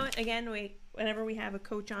 Well, you know what, again, whenever we have a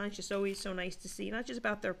coach on, it's just always so nice to see, not just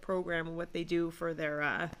about their program and what they do for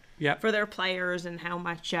their for their players and how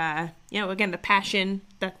much again, the passion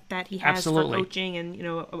that he has for coaching, and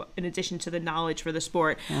in addition to the knowledge for the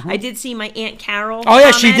sport. I did see my Aunt Carol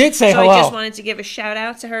comment, she did say hello. I just wanted to give a shout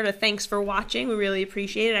out to her to thanks for watching. We really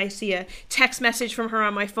appreciate it. I see a text message from her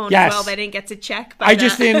on my phone as well that I didn't get to check, but I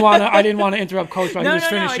just didn't want to interrupt Coach while he was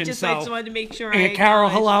finishing. I just wanted to make sure. Aunt Carol,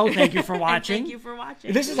 hello, thank you for watching. Thank you for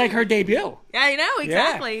watching. This is like her debut. Yeah, I know,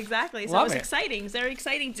 exactly. So Love it was exciting. It's very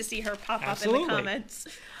exciting to see her pop up in the comments.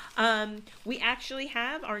 We actually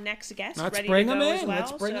have our next guest ready to go as well.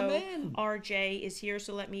 Let's bring him in. RJ is here,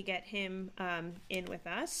 so let me get him in with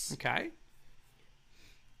us. Okay.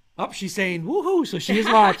 Oh, she's saying woohoo, so she is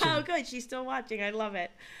watching. Oh, good. She's still watching. I love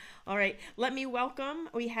it. All right, let me welcome,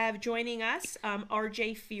 we have joining us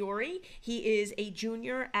RJ Fiore. He is a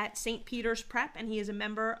junior at St. Peter's Prep, and he is a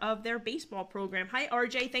member of their baseball program. Hi,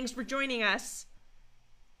 RJ. Thanks for joining us.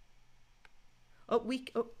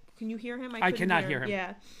 Can you hear him? I cannot hear him.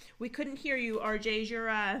 Yeah, we couldn't hear you, RJ. Is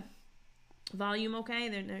your volume okay?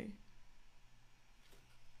 No.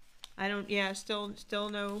 I don't. Yeah, still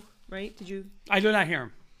no. Right? Did you? I do not hear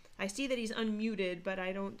him. I see that he's unmuted, but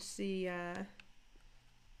I don't see.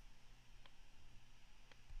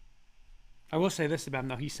 I will say this about him,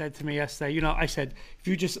 though. He said to me yesterday, I said, if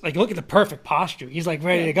you just, look at the perfect posture. He's,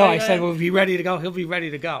 ready to go. I said, well, if he's ready to go, he'll be ready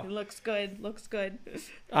to go. It looks good.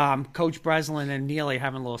 Coach Breslin and Neely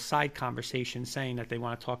having a little side conversation saying that they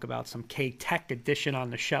want to talk about some K-Tech edition on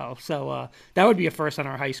the show. So that would be a first on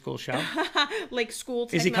our high school show. Like school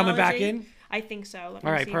technology. Is he coming back in? I think so.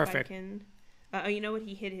 All right, perfect. You know what?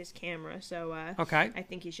 He hid his camera, so okay. I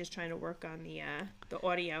think he's just trying to work on the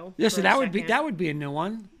audio. Yeah, so that would be a new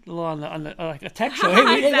one on the like a tech show.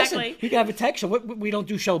 Hey, exactly. Listen, we can have a tech show. We don't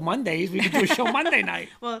do show Mondays. We can do a show Monday night.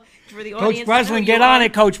 Well, for the audience, Coach Breslin, get on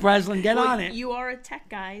it. Coach Breslin, get on it. You are a tech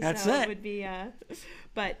guy, That's so it. It would be.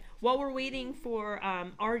 But while we're waiting for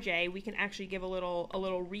RJ, we can actually give a little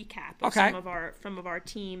recap of some of our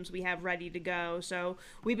teams we have ready to go. So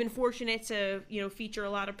we've been fortunate to feature a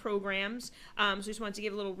lot of programs. So just wanted to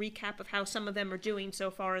give a little recap of how some of them are doing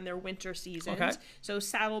so far in their winter seasons. Okay. So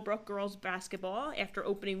Saddlebrook girls basketball, after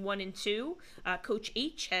opening 1-2, Coach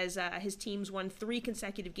H has his teams won 3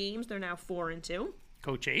 consecutive games. They're now 4-2.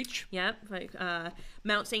 Coach H. Yep, like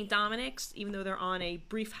Mount St. Dominic's, even though they're on a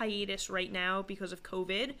brief hiatus right now because of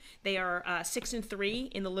COVID, they are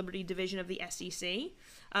 6-3 in the Liberty Division of the SEC.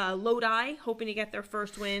 Lodi hoping to get their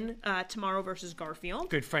first win tomorrow versus Garfield.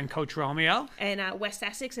 Good friend Coach Romeo. And West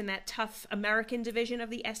Essex in that tough American division of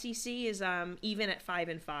the SEC is even at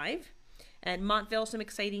 5-5. And Montville, some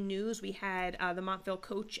exciting news. We had the Montville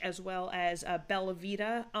coach as well as Bella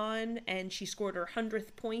Vita on, and she scored her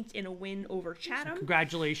 100th point in a win over Chatham.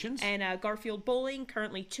 Congratulations. And Garfield Bowling,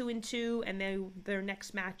 currently 2-2, and their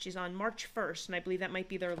next match is on March 1st, and I believe that might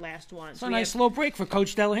be their last one. It's a nice little break for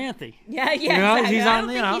Coach Delahanty. Yeah, You know, exactly. he's I on, don't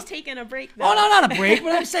you think know. he's taking a break, though. Oh, no, not a break,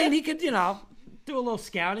 but I'm saying he could, do a little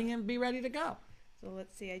scouting and be ready to go. So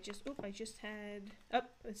let's see. Let's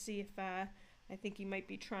see if I think he might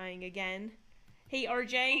be trying again. Hey,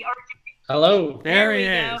 RJ. Hello. There he we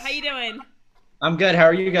is. go. How you doing? I'm good. How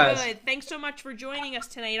are you guys? Good. Thanks so much for joining us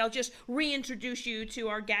tonight. I'll just reintroduce you to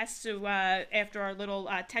our guests after our little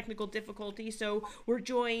technical difficulty. So we're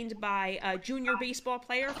joined by a junior baseball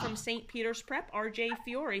player from St. Peter's Prep, RJ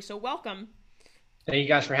Fiore. So welcome. Thank you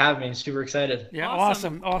guys for having me. Super excited. Yeah,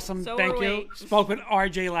 Awesome. awesome. So Thank are you. we. Spoke with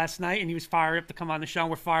RJ last night, and he was fired up to come on the show,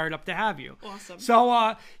 and we're fired up to have you. Awesome.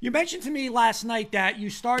 So you mentioned to me last night that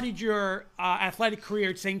you started your athletic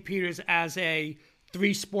career at St. Peter's as a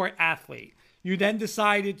 3-sport athlete. You then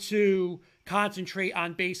decided to concentrate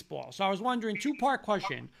on baseball. So I was wondering, 2-part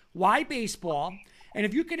question. Why baseball? And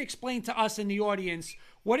if you could explain to us in the audience,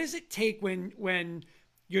 what does it take when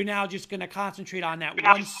you're now just going to concentrate on that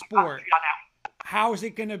one sport? How is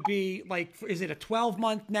it going to be, like, is it a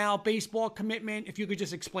 12-month now baseball commitment? If you could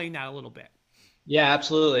just explain that a little bit. Yeah,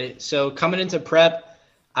 absolutely. So coming into prep,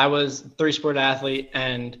 I was a 3-sport athlete,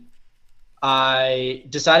 and I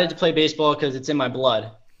decided to play baseball because it's in my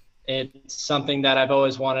blood. It's something that I've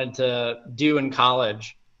always wanted to do in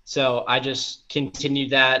college. So I just continued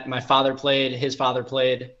that. My father played, his father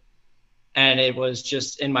played, and it was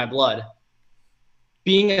just in my blood.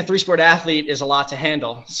 Being a 3-sport athlete is a lot to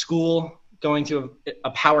handle. School, going to a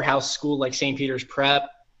powerhouse school like St. Peter's Prep,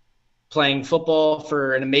 playing football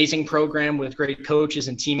for an amazing program with great coaches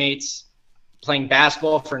and teammates, playing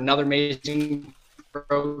basketball for another amazing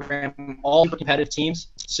program, all competitive teams.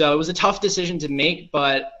 So it was a tough decision to make,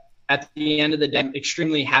 but at the end of the day, I'm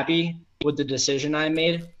extremely happy with the decision I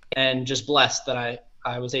made and just blessed that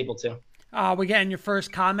I was able to. We're getting your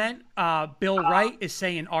first comment. Bill Wright is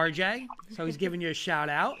saying RJ, so he's giving you a shout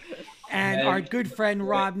out. And our good friend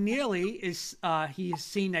Rob Neely is he's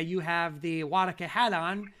seen that you have the Wadaka hat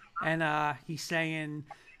on, and he's saying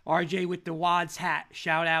RJ with the Wads hat.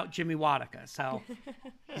 Shout out Jimmy Wadaka. So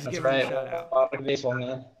he's That's giving you right. a shout out. Wadaka baseball,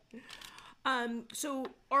 man. So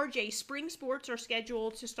RJ, spring sports are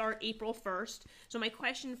scheduled to start April 1st. So my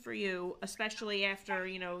question for you, especially after,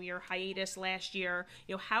 your hiatus last year,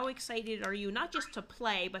 how excited are you not just to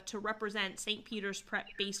play, but to represent St. Peter's Prep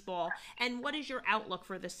baseball? And what is your outlook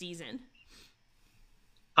for the season?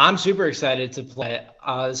 I'm super excited to play.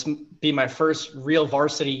 This will be my first real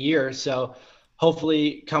varsity year. So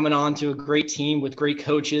hopefully coming on to a great team with great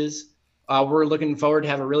coaches. We're looking forward to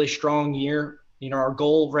have a really strong year. Our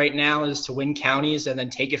goal right now is to win counties and then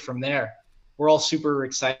take it from there. We're all super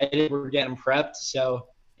excited. We're getting prepped. So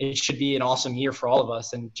it should be an awesome year for all of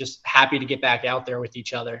us, and just happy to get back out there with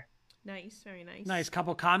each other. Nice. Very nice. Nice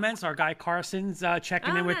couple comments. Our guy Carson's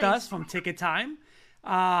checking in with nice. us from Ticket Time.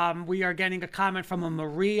 We are getting a comment from a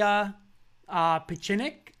Maria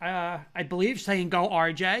Pichinik, I believe, saying go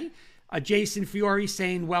RJ. Jason Fiore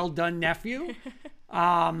saying well done, nephew.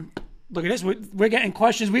 Look at this. We're getting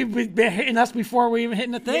questions. We've been hitting us before we even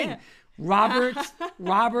hitting the thing. Yeah. Robert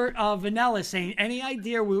Vanella saying, any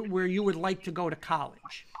idea where you would like to go to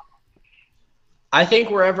college? I think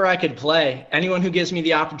wherever I could play. Anyone who gives me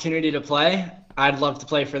the opportunity to play, I'd love to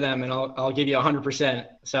play for them, and I'll give you 100%.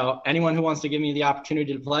 So anyone who wants to give me the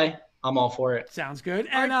opportunity to play, I'm all for it. Sounds good.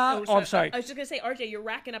 And I'm sorry. I was just going to say, RJ, you're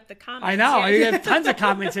racking up the comments. I know. here. You have tons of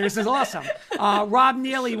comments here. This is awesome. Rob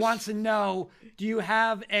Neely wants to know, do you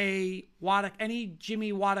have any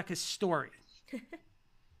Jimmy Wadaka story?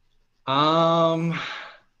 I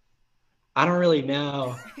don't really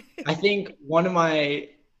know. I think one of my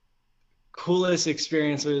coolest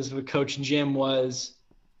experiences with Coach Jim was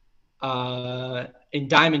in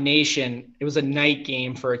Diamond Nation. It was a night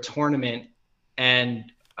game for a tournament,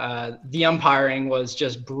 and the umpiring was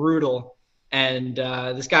just brutal. And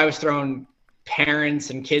this guy was throwing parents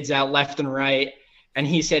and kids out left and right. And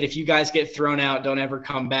he said, if you guys get thrown out, don't ever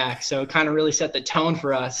come back. So it kind of really set the tone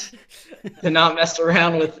for us to not mess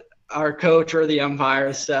around with our coach or the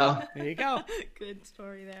umpires. So There you go. Good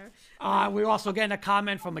story there. We're also getting a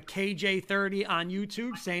comment from a KJ30 on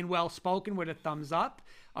YouTube saying well spoken with a thumbs up.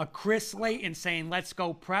 Chris Layton saying let's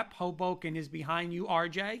go Prep. Hoboken is behind you,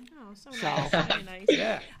 RJ. Oh, so nice. Very nice.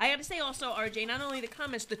 Yeah. I got to say also, RJ, not only the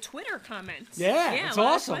comments, the Twitter comments. Yeah, it's a lot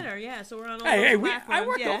of awesome. Twitter, yeah. So we're on all Hey, those I platforms.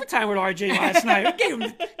 worked Yeah. overtime with RJ last night. I gave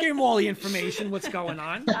him all the information, what's going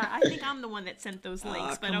on. I think I'm the one that sent those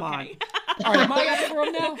links, but come okay. All right, am I up for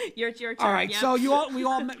him now? Your turn. All right, yeah. so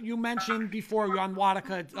you mentioned before you're on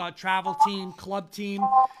Watica travel team, club team.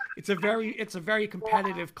 It's a very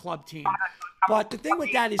competitive club team. But the thing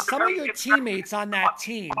with that is some of your teammates on that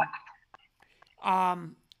team,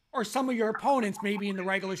 or some of your opponents, maybe in the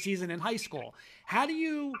regular season in high school, how do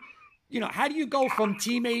you go from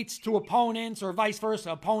teammates to opponents, or vice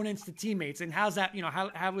versa, opponents to teammates, and how's that?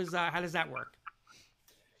 How does that work?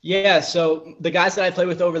 yeah, so the guys that I play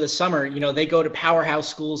with over the summer, they go to powerhouse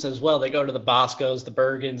schools as well. They go to the Boscos, the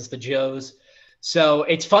Bergens, the Joes. So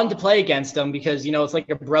it's fun to play against them because, it's like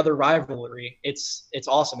a brother rivalry. It's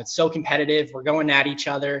awesome. It's so competitive. We're going at each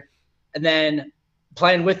other. And then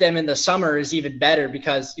playing with them in the summer is even better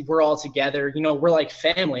because we're all together. We're like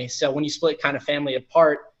family. So when you split kind of family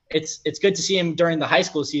apart, it's good to see them during the high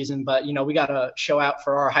school season, but, we got to show out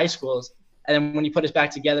for our high schools. And then when you put us back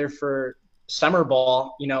together for summer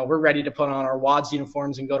ball, we're ready to put on our WADS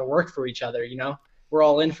uniforms and go to work for each other. We're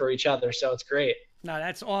all in for each other. So it's great. No,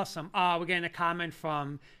 that's awesome. We're getting a comment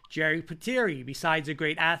from Jerry Patiri. Besides a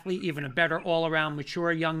great athlete, even a better all-around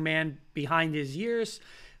mature young man behind his years.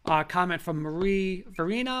 Comment from Marie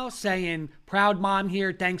Verino saying, proud mom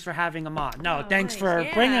here. Thanks for having him on. No, thanks for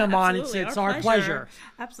bringing him on. It's our pleasure.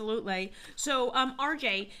 Absolutely. So,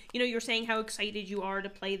 RJ, you're saying how excited you are to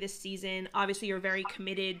play this season. Obviously, you're a very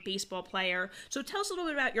committed baseball player. So tell us a little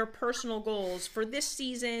bit about your personal goals for this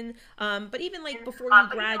season, but even like before you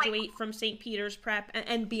graduate from St. Peter's Prep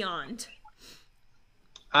and beyond.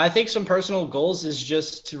 I think some personal goals is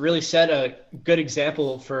just to really set a good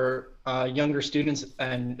example for younger students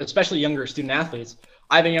and especially younger student athletes.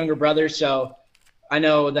 I have a younger brother, so I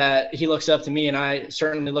know that he looks up to me and I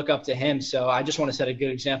certainly look up to him. So I just want to set a good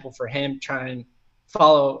example for him, try and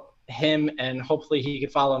follow him, and hopefully he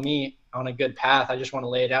could follow me on a good path. I just want to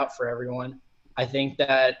lay it out for everyone. I think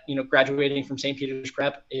that, graduating from St. Peter's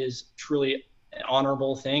Prep is truly an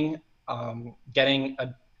honorable thing. Getting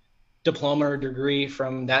a diploma or degree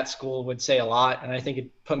from that school would say a lot, and I think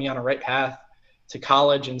it put me on a right path to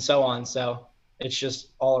college and so on. So it's just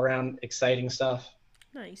all around exciting stuff.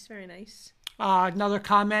 Nice, very nice. Another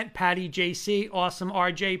comment, Patty JC, awesome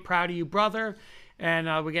RJ, proud of you, brother. And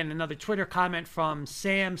we're getting another Twitter comment from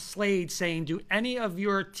Sam Slade saying, do any of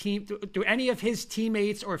his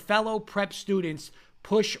teammates or fellow prep students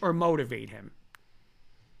push or motivate him?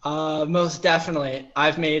 Most definitely.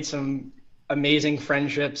 I've made some amazing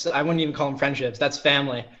friendships. I wouldn't even call them friendships. That's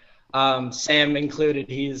family. Sam included.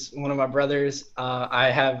 He's one of my brothers.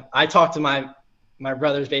 I talk to my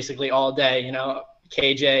brothers basically all day,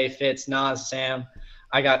 KJ, Fitz, Nas, Sam.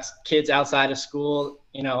 I got kids outside of school,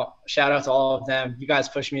 shout out to all of them. You guys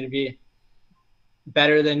push me to be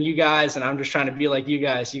better than you guys, and I'm just trying to be like you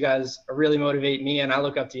guys. You guys really motivate me, and I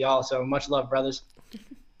look up to y'all. So much love, brothers.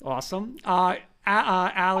 Awesome.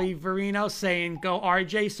 Ali Verino saying, go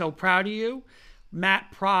RJ, so proud of you.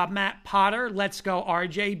 Matt Potter, let's go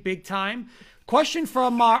RJ, big time. Question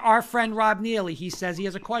from our friend Rob Neely. He says he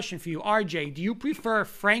has a question for you. RJ, do you prefer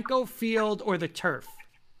Franco Field or the turf?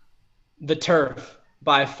 The turf,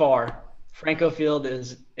 by far. Franco Field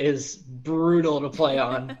is brutal to play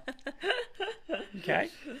on. Okay.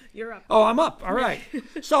 You're up. Oh, I'm up. All right.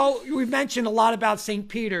 So we've mentioned a lot about St.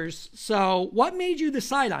 Peter's. So what made you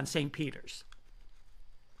decide on St. Peter's?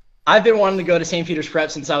 I've been wanting to go to St. Peter's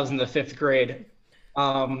Prep since I was in the 5th grade.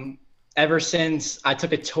 Ever since I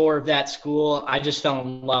took a tour of that school, I just fell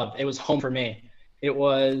in love. It was home for me. It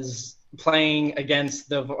was playing against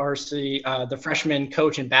the varsity, the freshman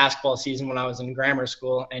coach in basketball season when I was in grammar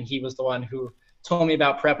school, and he was the one who told me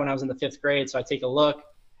about prep when I was in the 5th grade. So I take a look,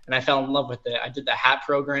 and I fell in love with it. I did the HAT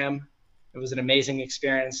program. It was an amazing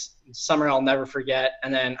experience. Summer I'll never forget.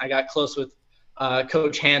 And then I got close with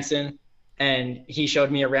Coach Hansen, and he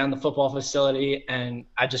showed me around the football facility, and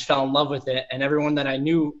I just fell in love with it. And everyone that I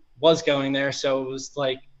knew was going there, so it was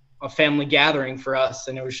like a family gathering for us,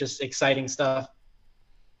 and it was just exciting stuff.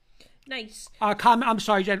 Nice. I'm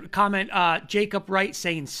sorry, comment Jacob Wright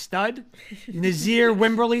saying stud. Nazir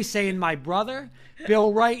Wimberly saying my brother.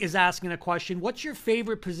 Bill Wright is asking a question. What's your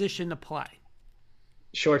favorite position to play?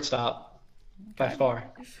 Shortstop, by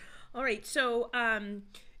far. All right. So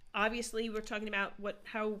obviously we're talking about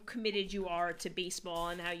how committed you are to baseball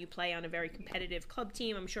and how you play on a very competitive club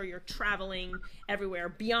team. I'm sure you're traveling everywhere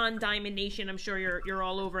beyond Diamond Nation. I'm sure you're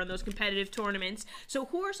all over in those competitive tournaments. So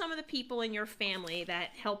who are some of the people in your family that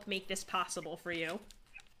help make this possible for you?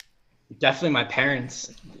 Definitely my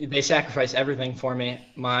parents. They sacrifice everything for me.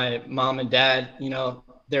 My mom and dad,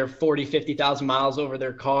 they're 40, 50,000 miles over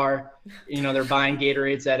their car. They're buying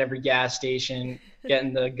Gatorades at every gas station,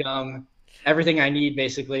 getting the gum, everything I need,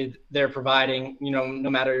 basically, they're providing, no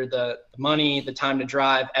matter the money, the time to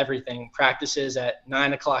drive, everything. Practices at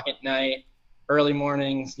 9 o'clock at night, early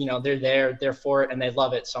mornings, they're for it and they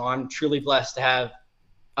love it. So I'm truly blessed to have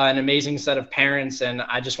an amazing set of parents, and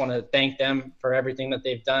I just want to thank them for everything that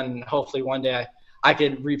they've done. And hopefully one day I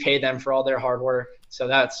could repay them for all their hard work. So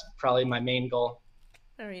that's probably my main goal.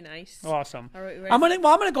 Very nice. Awesome. All right, I'm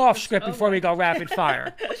gonna go off script before we go rapid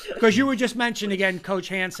fire, because you were just mentioning again Coach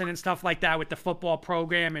Hansen and stuff like that with the football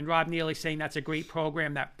program, and Rob Neely saying that's a great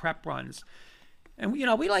program that Prep runs. And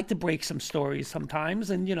we like to break some stories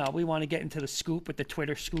sometimes, and we want to get into the scoop with the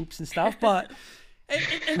Twitter scoops and stuff, but.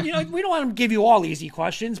 And we don't want to give you all easy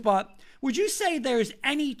questions, but would you say there's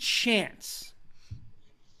any chance?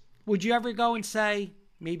 Would you ever go and say,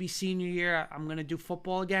 maybe senior year, I'm going to do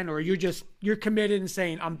football again? Or you're committed and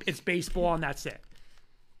saying it's baseball and that's it?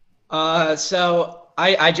 So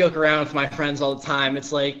I joke around with my friends all the time.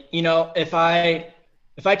 It's like, if I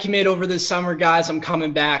commit over this summer, guys, I'm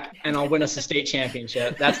coming back and I'll win us a state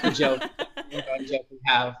championship. That's the joke. Joke we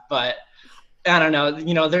have, but I don't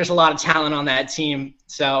know. There's a lot of talent on that team,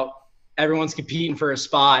 so everyone's competing for a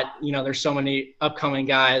spot. There's so many upcoming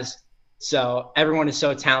guys, so everyone is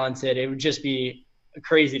so talented. It would just be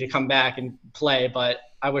crazy to come back and play, but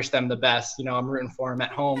I wish them the best. I'm rooting for them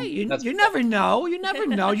at home. Hey, you never know. You never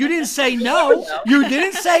know. You didn't say no. You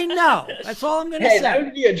didn't say no. That's all I'm going to say. That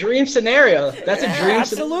would be a dream scenario. That's a dream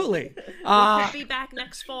absolutely. We'll be back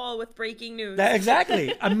next fall with breaking news.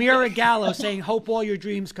 Exactly. Amira Gallo saying, hope all your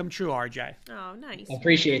dreams come true, RJ. Oh, nice. I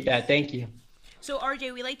appreciate that. Thank you. So,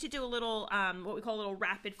 RJ, we like to do a little, what we call a little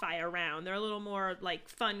rapid fire round. They're a little more like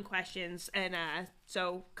fun questions. And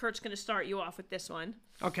so Kurt's going to start you off with this one.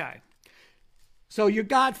 Okay. So your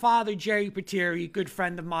godfather, Jerry Pateri, good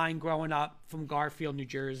friend of mine growing up from Garfield, New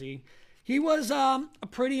Jersey, he was a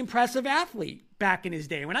pretty impressive athlete back in his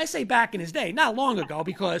day. When I say back in his day, not long ago,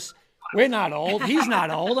 because we're not old. He's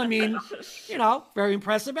not old. I mean, very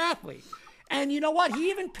impressive athlete. And you know what? He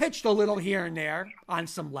even pitched a little here and there on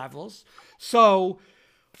some levels. So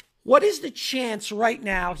what is the chance right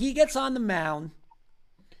now he gets on the mound,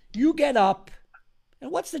 you get up,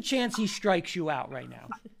 and what's the chance he strikes you out right now?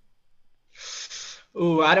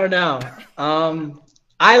 Ooh, I don't know.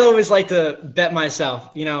 I always like to bet myself.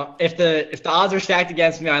 If the odds are stacked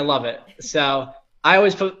against me, I love it. So I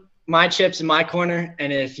always put my chips in my corner,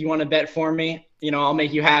 and if you want to bet for me, I'll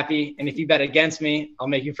make you happy. And if you bet against me, I'll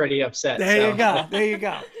make you pretty upset. There you go. There you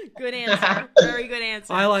go. Good answer. Very good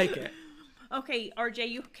answer. I like it. Okay, RJ,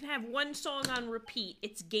 you can have one song on repeat.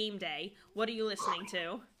 It's game day. What are you listening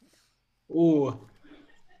to? Ooh,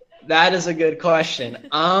 that is a good question.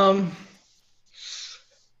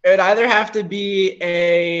 It would either have to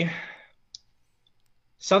be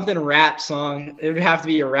something rap song. It would have to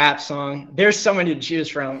be a rap song. There's so many to choose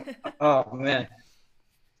from. Oh man.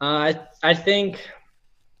 I think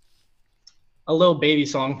a Lil Baby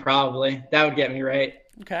song probably. That would get me right.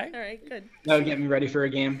 Okay. All right, good. That would get me ready for a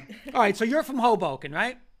game. All right, so you're from Hoboken,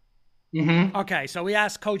 right? Mm-hmm. Okay, so we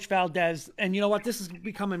asked Coach Valdez, and you know what? This is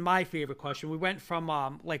becoming my favorite question. We went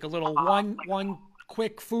from like a little one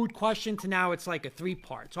quick food question to now it's like a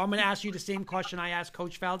 3-part. So I'm going to ask you the same question I asked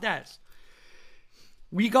Coach Valdez.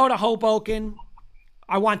 We go to Hoboken.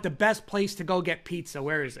 I want the best place to go get pizza.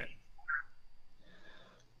 Where is it?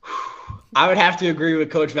 I would have to agree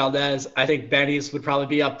with Coach Valdez. I think Benny's would probably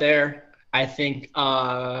be up there. I think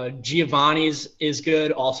Giovanni's is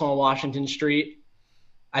good, also on Washington Street.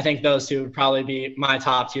 I think those two would probably be my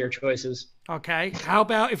top tier choices. Okay. How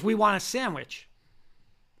about if we want a sandwich?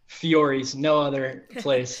 Fiore's, no other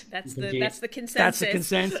place. That's the consensus. That's the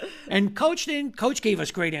consensus. And Coach gave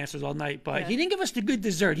us great answers all night, but he didn't give us the good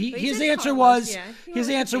dessert. His answer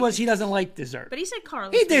was he doesn't like dessert. But he said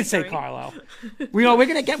Carlo. He did say Carlo. We're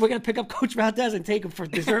gonna pick up Coach Valdez and take him for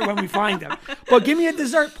dessert when we find him. But give me a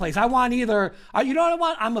dessert place. I want either. You know what I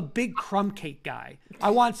want? I'm a big crumb cake guy.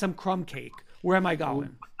 I want some crumb cake. Where am I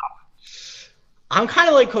going? I'm kind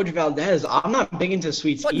of like Coach Valdez. I'm not big into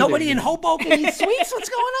sweets either. Nobody in Hoboken eats sweets? What's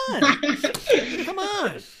going on? Come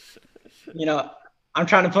on. I'm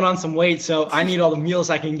trying to put on some weight, so I need all the meals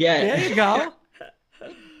I can get. There you go.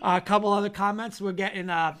 A couple other comments. We're getting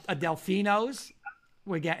a Delfino's.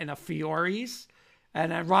 We're getting a Fiore's.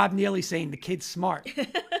 And Rob Neely saying the kid's smart.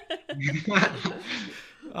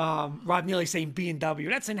 Rob Neely saying B&W.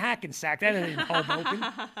 That's in Hackensack. That ain't in Hoboken.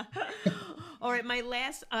 All right, my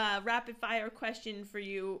last rapid fire question for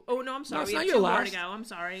you. Oh no, I'm sorry. No, it's we not have your two more last. to go. I'm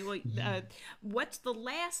sorry. Wait, what's the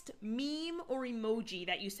last meme or emoji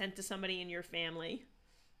that you sent to somebody in your family?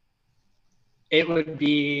 It would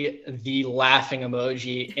be the laughing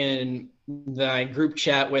emoji in the group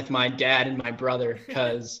chat with my dad and my brother,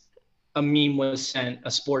 because a meme was sent,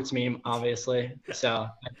 a sports meme, obviously. So,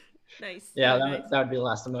 Nice. yeah, Very that would be the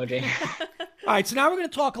last emoji. All right, so now we're going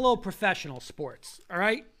to talk a little professional sports. All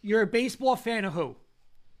right? You're a baseball fan of who?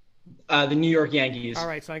 The New York Yankees. All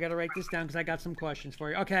right, so I got to write this down because I got some questions for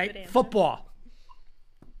you. Okay, Good answer. football.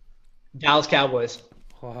 Dallas Cowboys.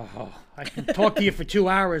 Oh, I can talk to you for 2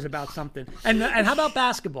 hours about something. And how about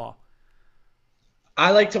basketball?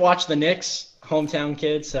 I like to watch the Knicks, hometown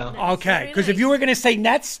kid, so. Okay, Very because if nice. you were going to say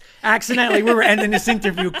Nets, accidentally, we were ending this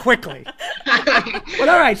interview quickly. But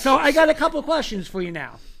all right, so I got a couple questions for you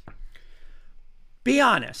now. Be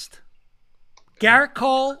honest. Garrett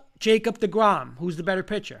Cole, Jacob deGrom, who's the better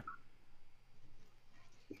pitcher?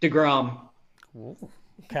 DeGrom.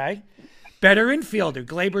 Okay. Better infielder,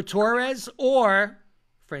 Gleyber Torres or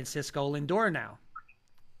Francisco Lindor now?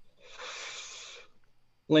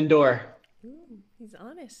 Lindor. He's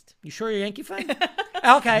honest. You sure you're a Yankee fan?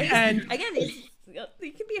 Okay, and Again,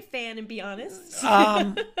 you can be a fan and be honest.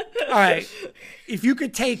 all right. If you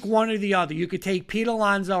could take one or the other, you could take Pete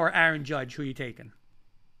Alonso or Aaron Judge. Who are you taking?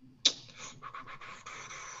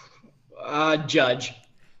 Judge.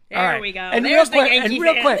 There All right. we go. And There's real the quick, Yankee and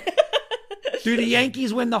real fan. quick, do the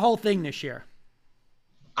Yankees win the whole thing this year?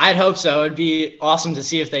 I'd hope so. It'd be awesome to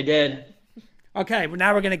see if they did. Okay, well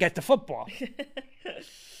now we're going to get to football.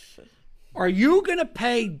 Are you going to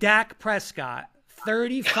pay Dak Prescott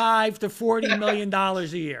 $35 to $40 million a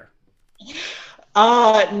year?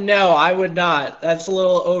 No, I would not. That's a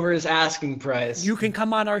little over his asking price. You can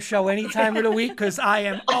come on our show any time of the week because I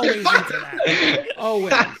am always into that.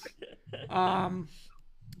 Always.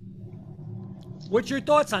 What's your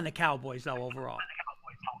thoughts on the Cowboys, though, overall?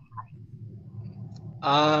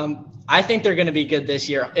 I think they're going to be good this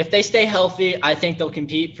year. If they stay healthy, I think they'll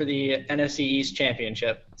compete for the NFC East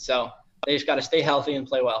championship. So they just got to stay healthy and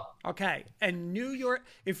play well. Okay, and New York,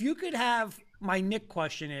 if you could have, my Nick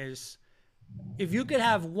question is, if you could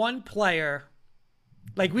have one player,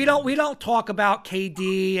 like we don't talk about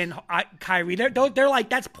KD and Kyrie, they're like,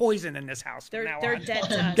 that's poison in this house. from now They're on. dead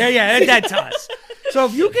to us. They're dead to us. So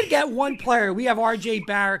if you could get one player, we have RJ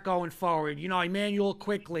Barrett going forward, Emmanuel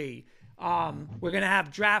Quickly. We're going to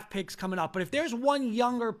have draft picks coming up. But if there's one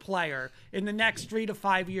younger player in the next 3 to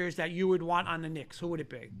 5 years that you would want on the Knicks, who would it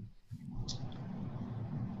be?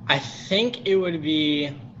 I think it would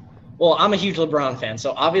be – well, I'm a huge LeBron fan,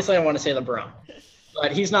 so obviously I want to say LeBron.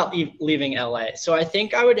 But he's not leaving LA. So I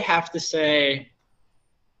think I would have to say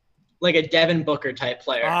like a Devin Booker type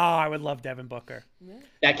player. Oh, I would love Devin Booker.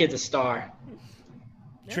 That kid's a star.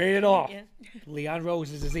 Trade it off. Yeah. Leon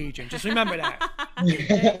Rose is his agent. Just remember that.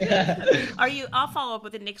 I'll follow up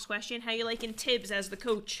with the next question. How you liking Tibbs as the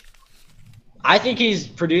coach? I think he's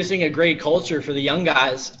producing a great culture for the young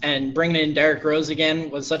guys, and bringing in Derrick Rose again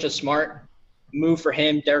was such a smart move for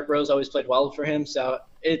him. Derrick Rose always played well for him, so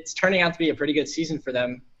it's turning out to be a pretty good season for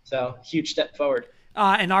them. So huge step forward.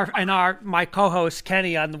 And my co-host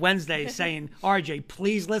Kenny on Wednesday is saying, RJ,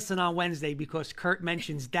 please listen on Wednesday because Kurt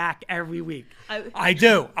mentions Dak every week. I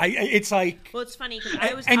do. It's like. Well, it's funny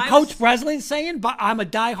because Coach Breslin's saying, but I'm a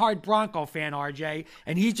diehard Bronco fan, RJ,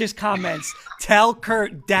 and he just comments, "Tell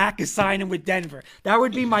Kurt Dak is signing with Denver." That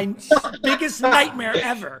would be my biggest nightmare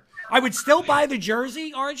ever. I would still buy the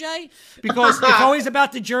jersey, RJ, because it's always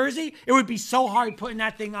about the jersey. It would be so hard putting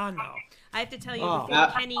that thing on, though. I have to tell you, before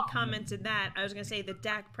Kenny commented that, I was going to say the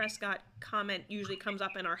Dak Prescott comment usually comes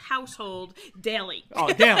up in our household daily.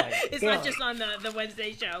 Oh, daily. It's not just on the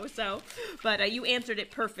Wednesday show. So, but you answered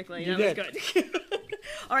it perfectly. That was good.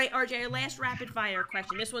 All right, RJ, our last rapid fire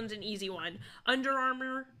question. This one's an easy one. Under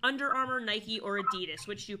Armour, Nike, or Adidas?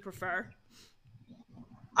 Which do you prefer?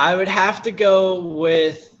 I would have to go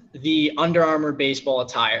with the Under Armour baseball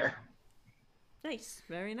attire. Nice.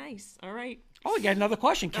 Very nice. All right. Oh, we got another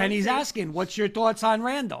question. Kenny's asking, what's your thoughts on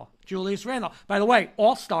Randall, Julius Randall? By the way,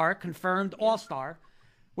 All-Star, confirmed All-Star.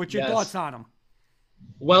 What's your thoughts on him?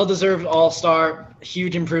 Well-deserved All-Star,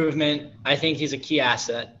 huge improvement. I think he's a key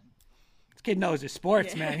asset. This kid knows his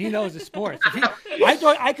sports, man. He knows his sports.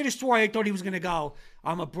 I could have sworn I thought he was gonna go.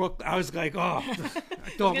 I'm a Brook. I was like, oh, I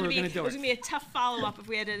thought we were gonna do It was it. gonna be a tough follow up if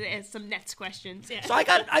we had to ask some Nets questions. Yeah. So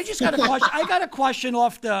I just got a question. I got a question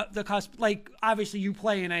off the cusp. Like, obviously you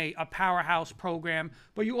play in a powerhouse program,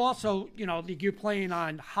 but you also, you're playing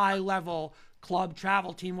on high level club,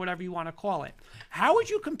 travel team, whatever you want to call it. How would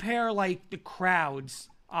you compare like the crowds?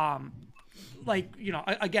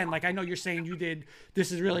 Again, like I know you're saying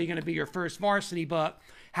this is really going to be your first varsity, but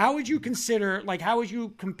how would you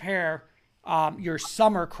compare your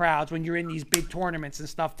summer crowds when you're in these big tournaments and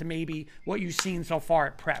stuff to maybe what you've seen so far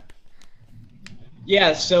at prep?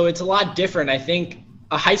 Yeah, so it's a lot different. I think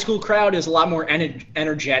a high school crowd is a lot more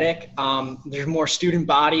energetic. There's more student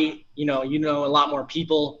body, a lot more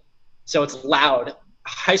people, so it's loud.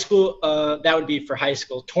 High school, that would be for high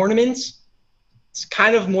school. Tournaments, it's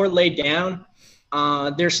kind of more laid down.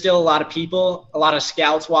 There's still a lot of people, a lot of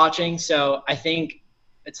scouts watching, so I think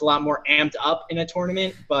it's a lot more amped up in a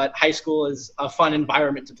tournament, but high school is a fun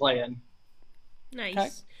environment to play in. Nice. Okay.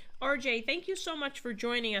 RJ, thank you so much for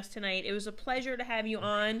joining us tonight. It was a pleasure to have you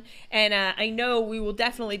on, and I know we will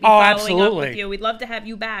definitely be following up with you. We'd love to have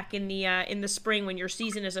you back in the spring when your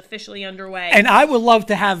season is officially underway. And I would love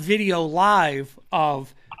to have video live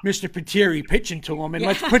of Mr. Patiri pitching to him, and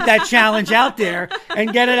let's put that challenge out there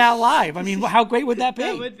and get it out live. I mean, how great would that be?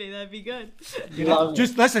 That would be. That'd be good.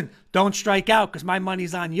 Just listen, don't strike out because my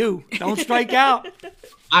money's on you. Don't strike out.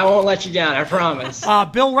 I won't let you down, I promise.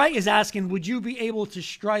 Bill Wright is asking, would you be able to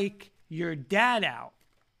strike your dad out?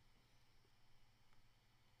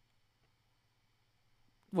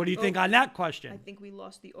 What do you think on that question? I think we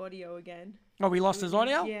lost the audio again. Oh, we lost his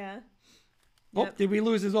audio? Yeah. Oh, Yep. did we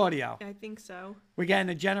lose his audio? I think so. We're getting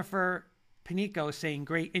a Jennifer Panico saying,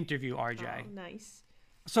 great interview, RJ. Oh, nice.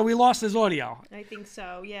 So we lost his audio. I think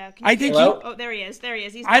so. Yeah. I think Oh, there he is. There he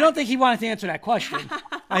is. I don't think he wanted to answer that question.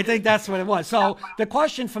 I think that's what it was. So the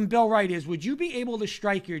question from Bill Wright is, would you be able to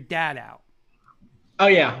strike your dad out? Oh,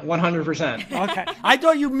 yeah, 100%. Okay. I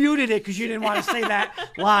thought you muted it because you didn't want to say that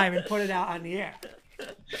live and put it out on the air.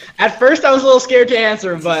 At first, I was a little scared to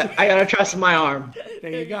answer, but I got to trust my arm. There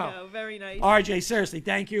you go. Very nice. RJ, seriously,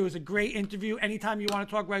 thank you. It was a great interview. Anytime you want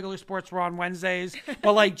to talk regular sports, we're on Wednesdays.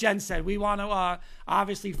 But like Jen said, we want to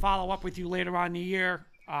obviously follow up with you later on in the year.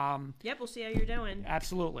 Yep, we'll see how you're doing.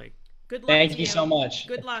 Absolutely. Good luck. Thank you so much.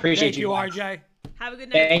 Good luck. Appreciate Thank you, RJ. Have a good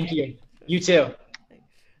night. Thank you. You too.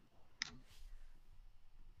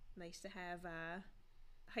 Nice to have a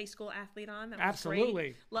high school athlete on. That was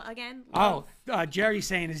Absolutely. great. Again. Oh, Jerry's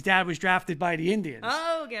saying his dad was drafted by the Indians.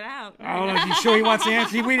 Oh, get out. I don't know if he's sure he wants to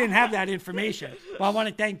answer. We didn't have that information. Well, I want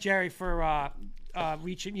to thank Jerry for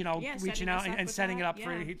reaching out and setting it up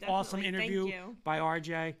for an awesome interview by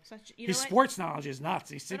RJ. His sports knowledge is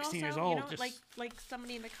nuts. He's 16 years old. Like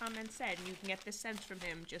somebody in the comments said, you can get this sense from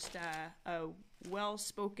him. Just a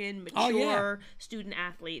well-spoken, mature student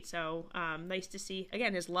athlete. So nice to see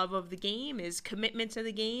again his love of the game, his commitment to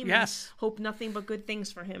the game. Yes. Hope nothing but good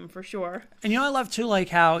things for him for sure. And I love too, like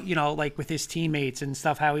how like with his teammates and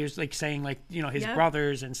stuff, how he was like saying like his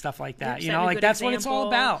brothers and stuff like that. Like that's what it's all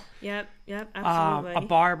about. Yep, absolutely.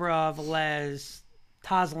 Barbara Velez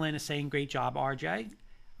Toslin is saying great job, RJ.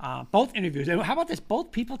 Both interviews. And how about this?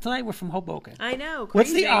 Both people tonight were from Hoboken. I know. Crazy.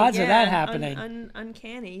 What's the odds of that happening?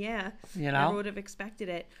 Uncanny, yeah. Never would have expected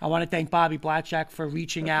it. I want to thank Bobby Blackjack for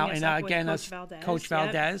reaching out, and again, Coach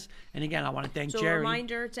Valdez. Yep. And again, I want to thank Jerry. Jerry. So a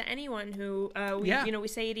reminder to anyone who, we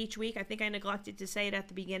say it each week. I think I neglected to say it at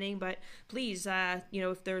the beginning, but please,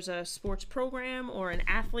 if there's a sports program or an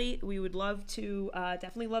athlete, we would love to,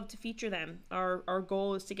 definitely love to feature them. Our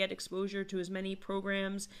goal is to get exposure to as many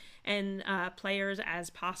programs and players as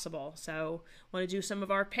possible. So want to do some of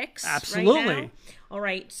our picks. Absolutely. Right now? All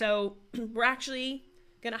right. So we're actually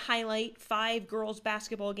going to highlight 5 girls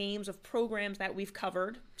basketball games of programs that we've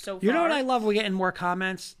covered so far. You know what I love? We're getting more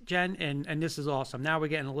comments, Jen, and this is awesome. Now we're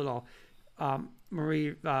getting a little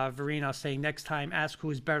Marie Verino saying next time ask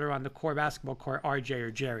who's better on the core basketball court, RJ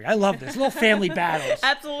or Jerry. I love this. Little family battles.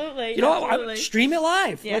 Absolutely. Stream it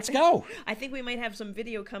live. Yeah. Let's go. I think we might have some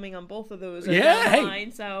video coming on both of those. Yeah,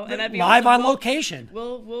 online, so and that'd be live awesome. on location.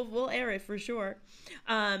 We'll air it for sure.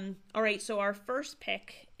 All right, so our first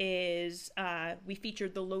pick is we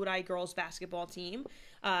featured the Lodi girls basketball team.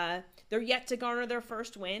 They're yet to garner their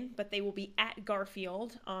first win, but they will be at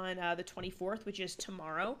Garfield on the 24th, which is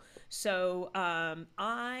tomorrow. So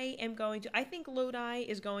I think Lodi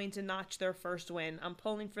is going to notch their first win. I'm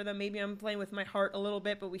pulling for them. Maybe I'm playing with my heart a little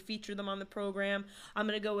bit, but we featured them on the program. I'm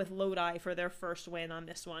going to go with Lodi for their first win on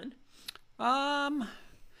this one.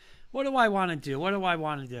 What do I want to do?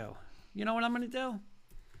 You know what I'm going to do?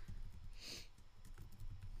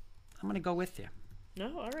 I'm going to go with you.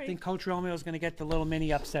 No, all right. I think Coach Romeo is going to get the little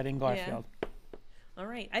mini upset in Garfield. All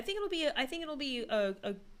right. I think it'll be a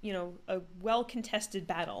well contested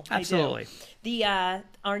battle. Absolutely.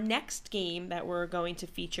 Our next game that we're going to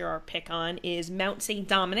feature our pick on is Mount St.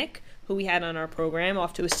 Dominic, who we had on our program,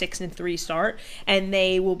 off to a 6-3 start, and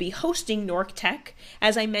they will be hosting Nork Tech.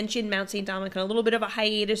 As I mentioned, Mount St. Dominic on a little bit of a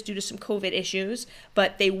hiatus due to some COVID issues,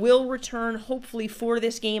 but they will return hopefully for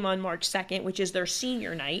this game on March 2nd, which is their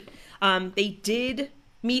senior night. They did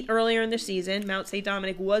meet earlier in the season. Mount St.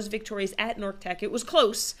 Dominic was victorious at Nork Tech. It was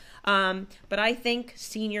close, but I think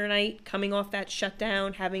senior night, coming off that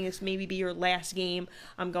shutdown, having this maybe be your last game,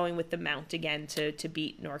 I'm going with the Mount again to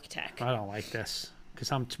beat Nork Tech. I don't like this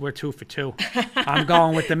because we're 2 for 2. I'm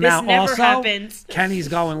going with the Mount never also. happens. Kenny's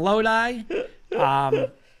going Lodi.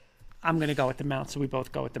 I'm going to go with the Mount, so we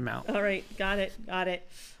both go with the Mount. All right, got it.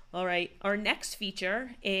 All right, our next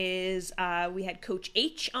feature is we had Coach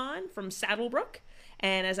H on from Saddlebrook.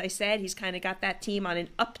 And as I said, he's kind of got that team on an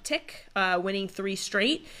uptick, winning 3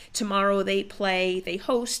 straight. Tomorrow they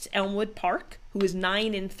host Elmwood Park, who is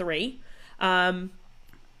 9-3.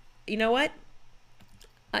 You know what?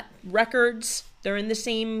 Records, they're in the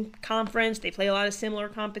same conference. They play a lot of similar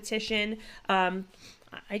competition.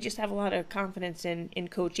 I just have a lot of confidence in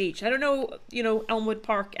Coach H. I don't know, Elmwood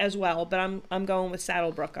Park as well, but I'm going with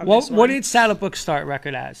Saddlebrook on this one. What did Saddlebrook start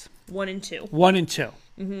record as? 1-2. 1-2.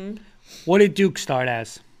 Mm-hmm. What did Duke start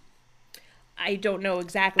as? I don't know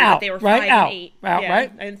exactly, but they were 5-8.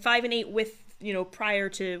 Right? And 5-8 with, prior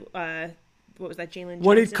to, what was that, Jalen Johnson?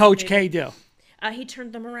 What did Coach K do? He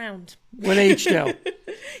turned them around. What did H do?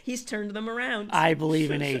 He's turned them around. I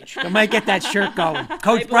believe in H. I might get that shirt going.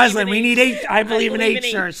 Coach Breslin, we need H. I believe in H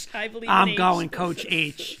shirts. I'm going Coach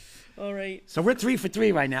H. All right. So we're 3 for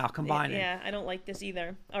 3 right now, combining. Yeah, I don't like this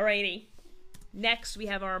either. All righty. Next, we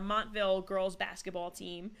have our Montville girls basketball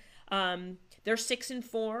team. They're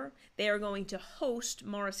 6-4. They are going to host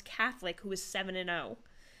Morris Catholic, who is 7-0.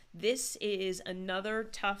 This is another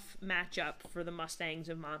tough matchup for the Mustangs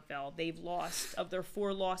of Montville. They've lost, of their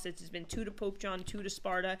 4 losses, it's been 2 to Pope John, 2 to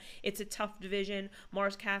Sparta. It's a tough division.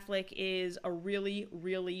 Morris Catholic is a really,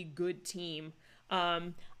 really good team.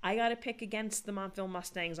 I got to pick against the Montville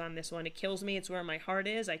Mustangs on this one. It kills me. It's where my heart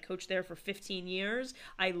is. I coached there for 15 years.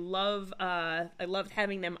 I loved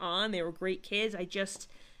having them on. They were great kids.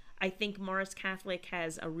 I think Morris Catholic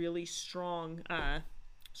has a really strong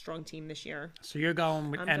team this year. So you're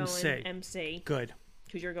going with MC. Going MC. Good.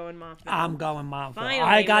 Because you're going Montville. I'm going Montville. Finally,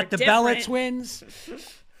 I got the different. Bella twins.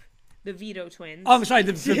 The Vito twins. Oh, I'm sorry,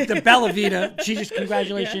 the Bella Vita. She just,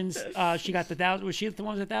 congratulations. Yeah. She got the 1,000. Was she the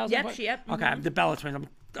one with the 1,000? Yep. Okay, mm-hmm. The Bella twins.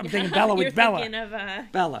 I'm thinking Bella with Bella. Thinking of,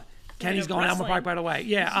 Bella. Kenny's going Elmwood Park, by the way.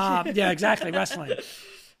 Yeah, exactly, wrestling.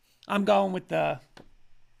 I'm going with the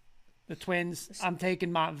twins. I'm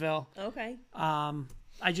taking Montville. Okay.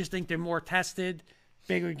 I just think they're more tested,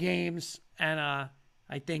 bigger games, and I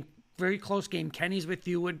think very close game. Kenny's with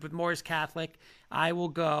you with Morris Catholic. I will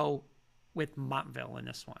go with Montville in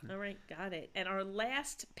this one. All right, got it. And our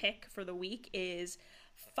last pick for the week is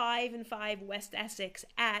 5-5 West Essex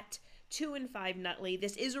at 2-5 Nutley.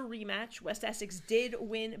 This is a rematch. West Essex did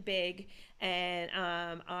win big, and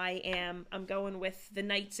I'm going with the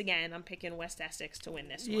Knights again. I'm picking West Essex to win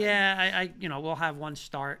this one. Yeah, we'll have one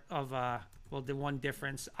start of we'll do one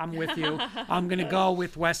difference. I'm with you. I'm gonna go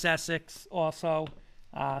with West Essex also.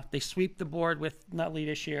 They sweep the board with Nutley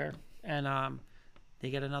this year, and they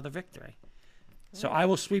get another victory. So I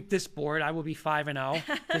will sweep this board. I will be 5-0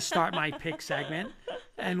 to start my pick segment,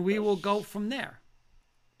 and we will go from there.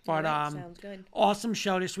 But sounds good. Awesome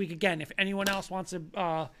show this week. Again, if anyone else wants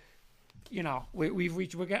to,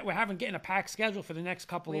 we're having getting a packed schedule for the next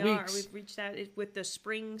couple of weeks. We've reached out with the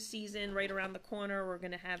spring season right around the corner. We're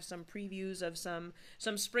going to have some previews of some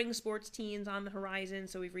spring sports teams on the horizon.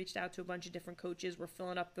 So we've reached out to a bunch of different coaches. We're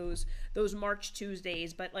filling up those March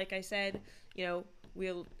Tuesdays. But like I said,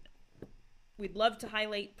 we'd love to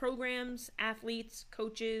highlight programs, athletes,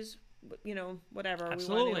 coaches, whatever.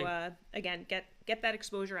 Absolutely. We want to again get that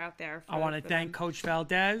exposure out there. I want to thank Coach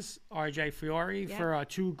Valdez, RJ Fiore for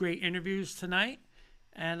 2 great interviews tonight,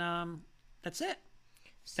 and that's it.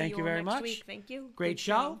 Thank you very much. Week. Thank you. Great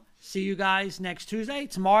show. See you guys next Tuesday.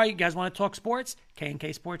 Tomorrow, you guys want to talk sports?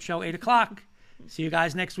 K&K Sports Show 8:00. See you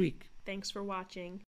guys next week. Thanks for watching.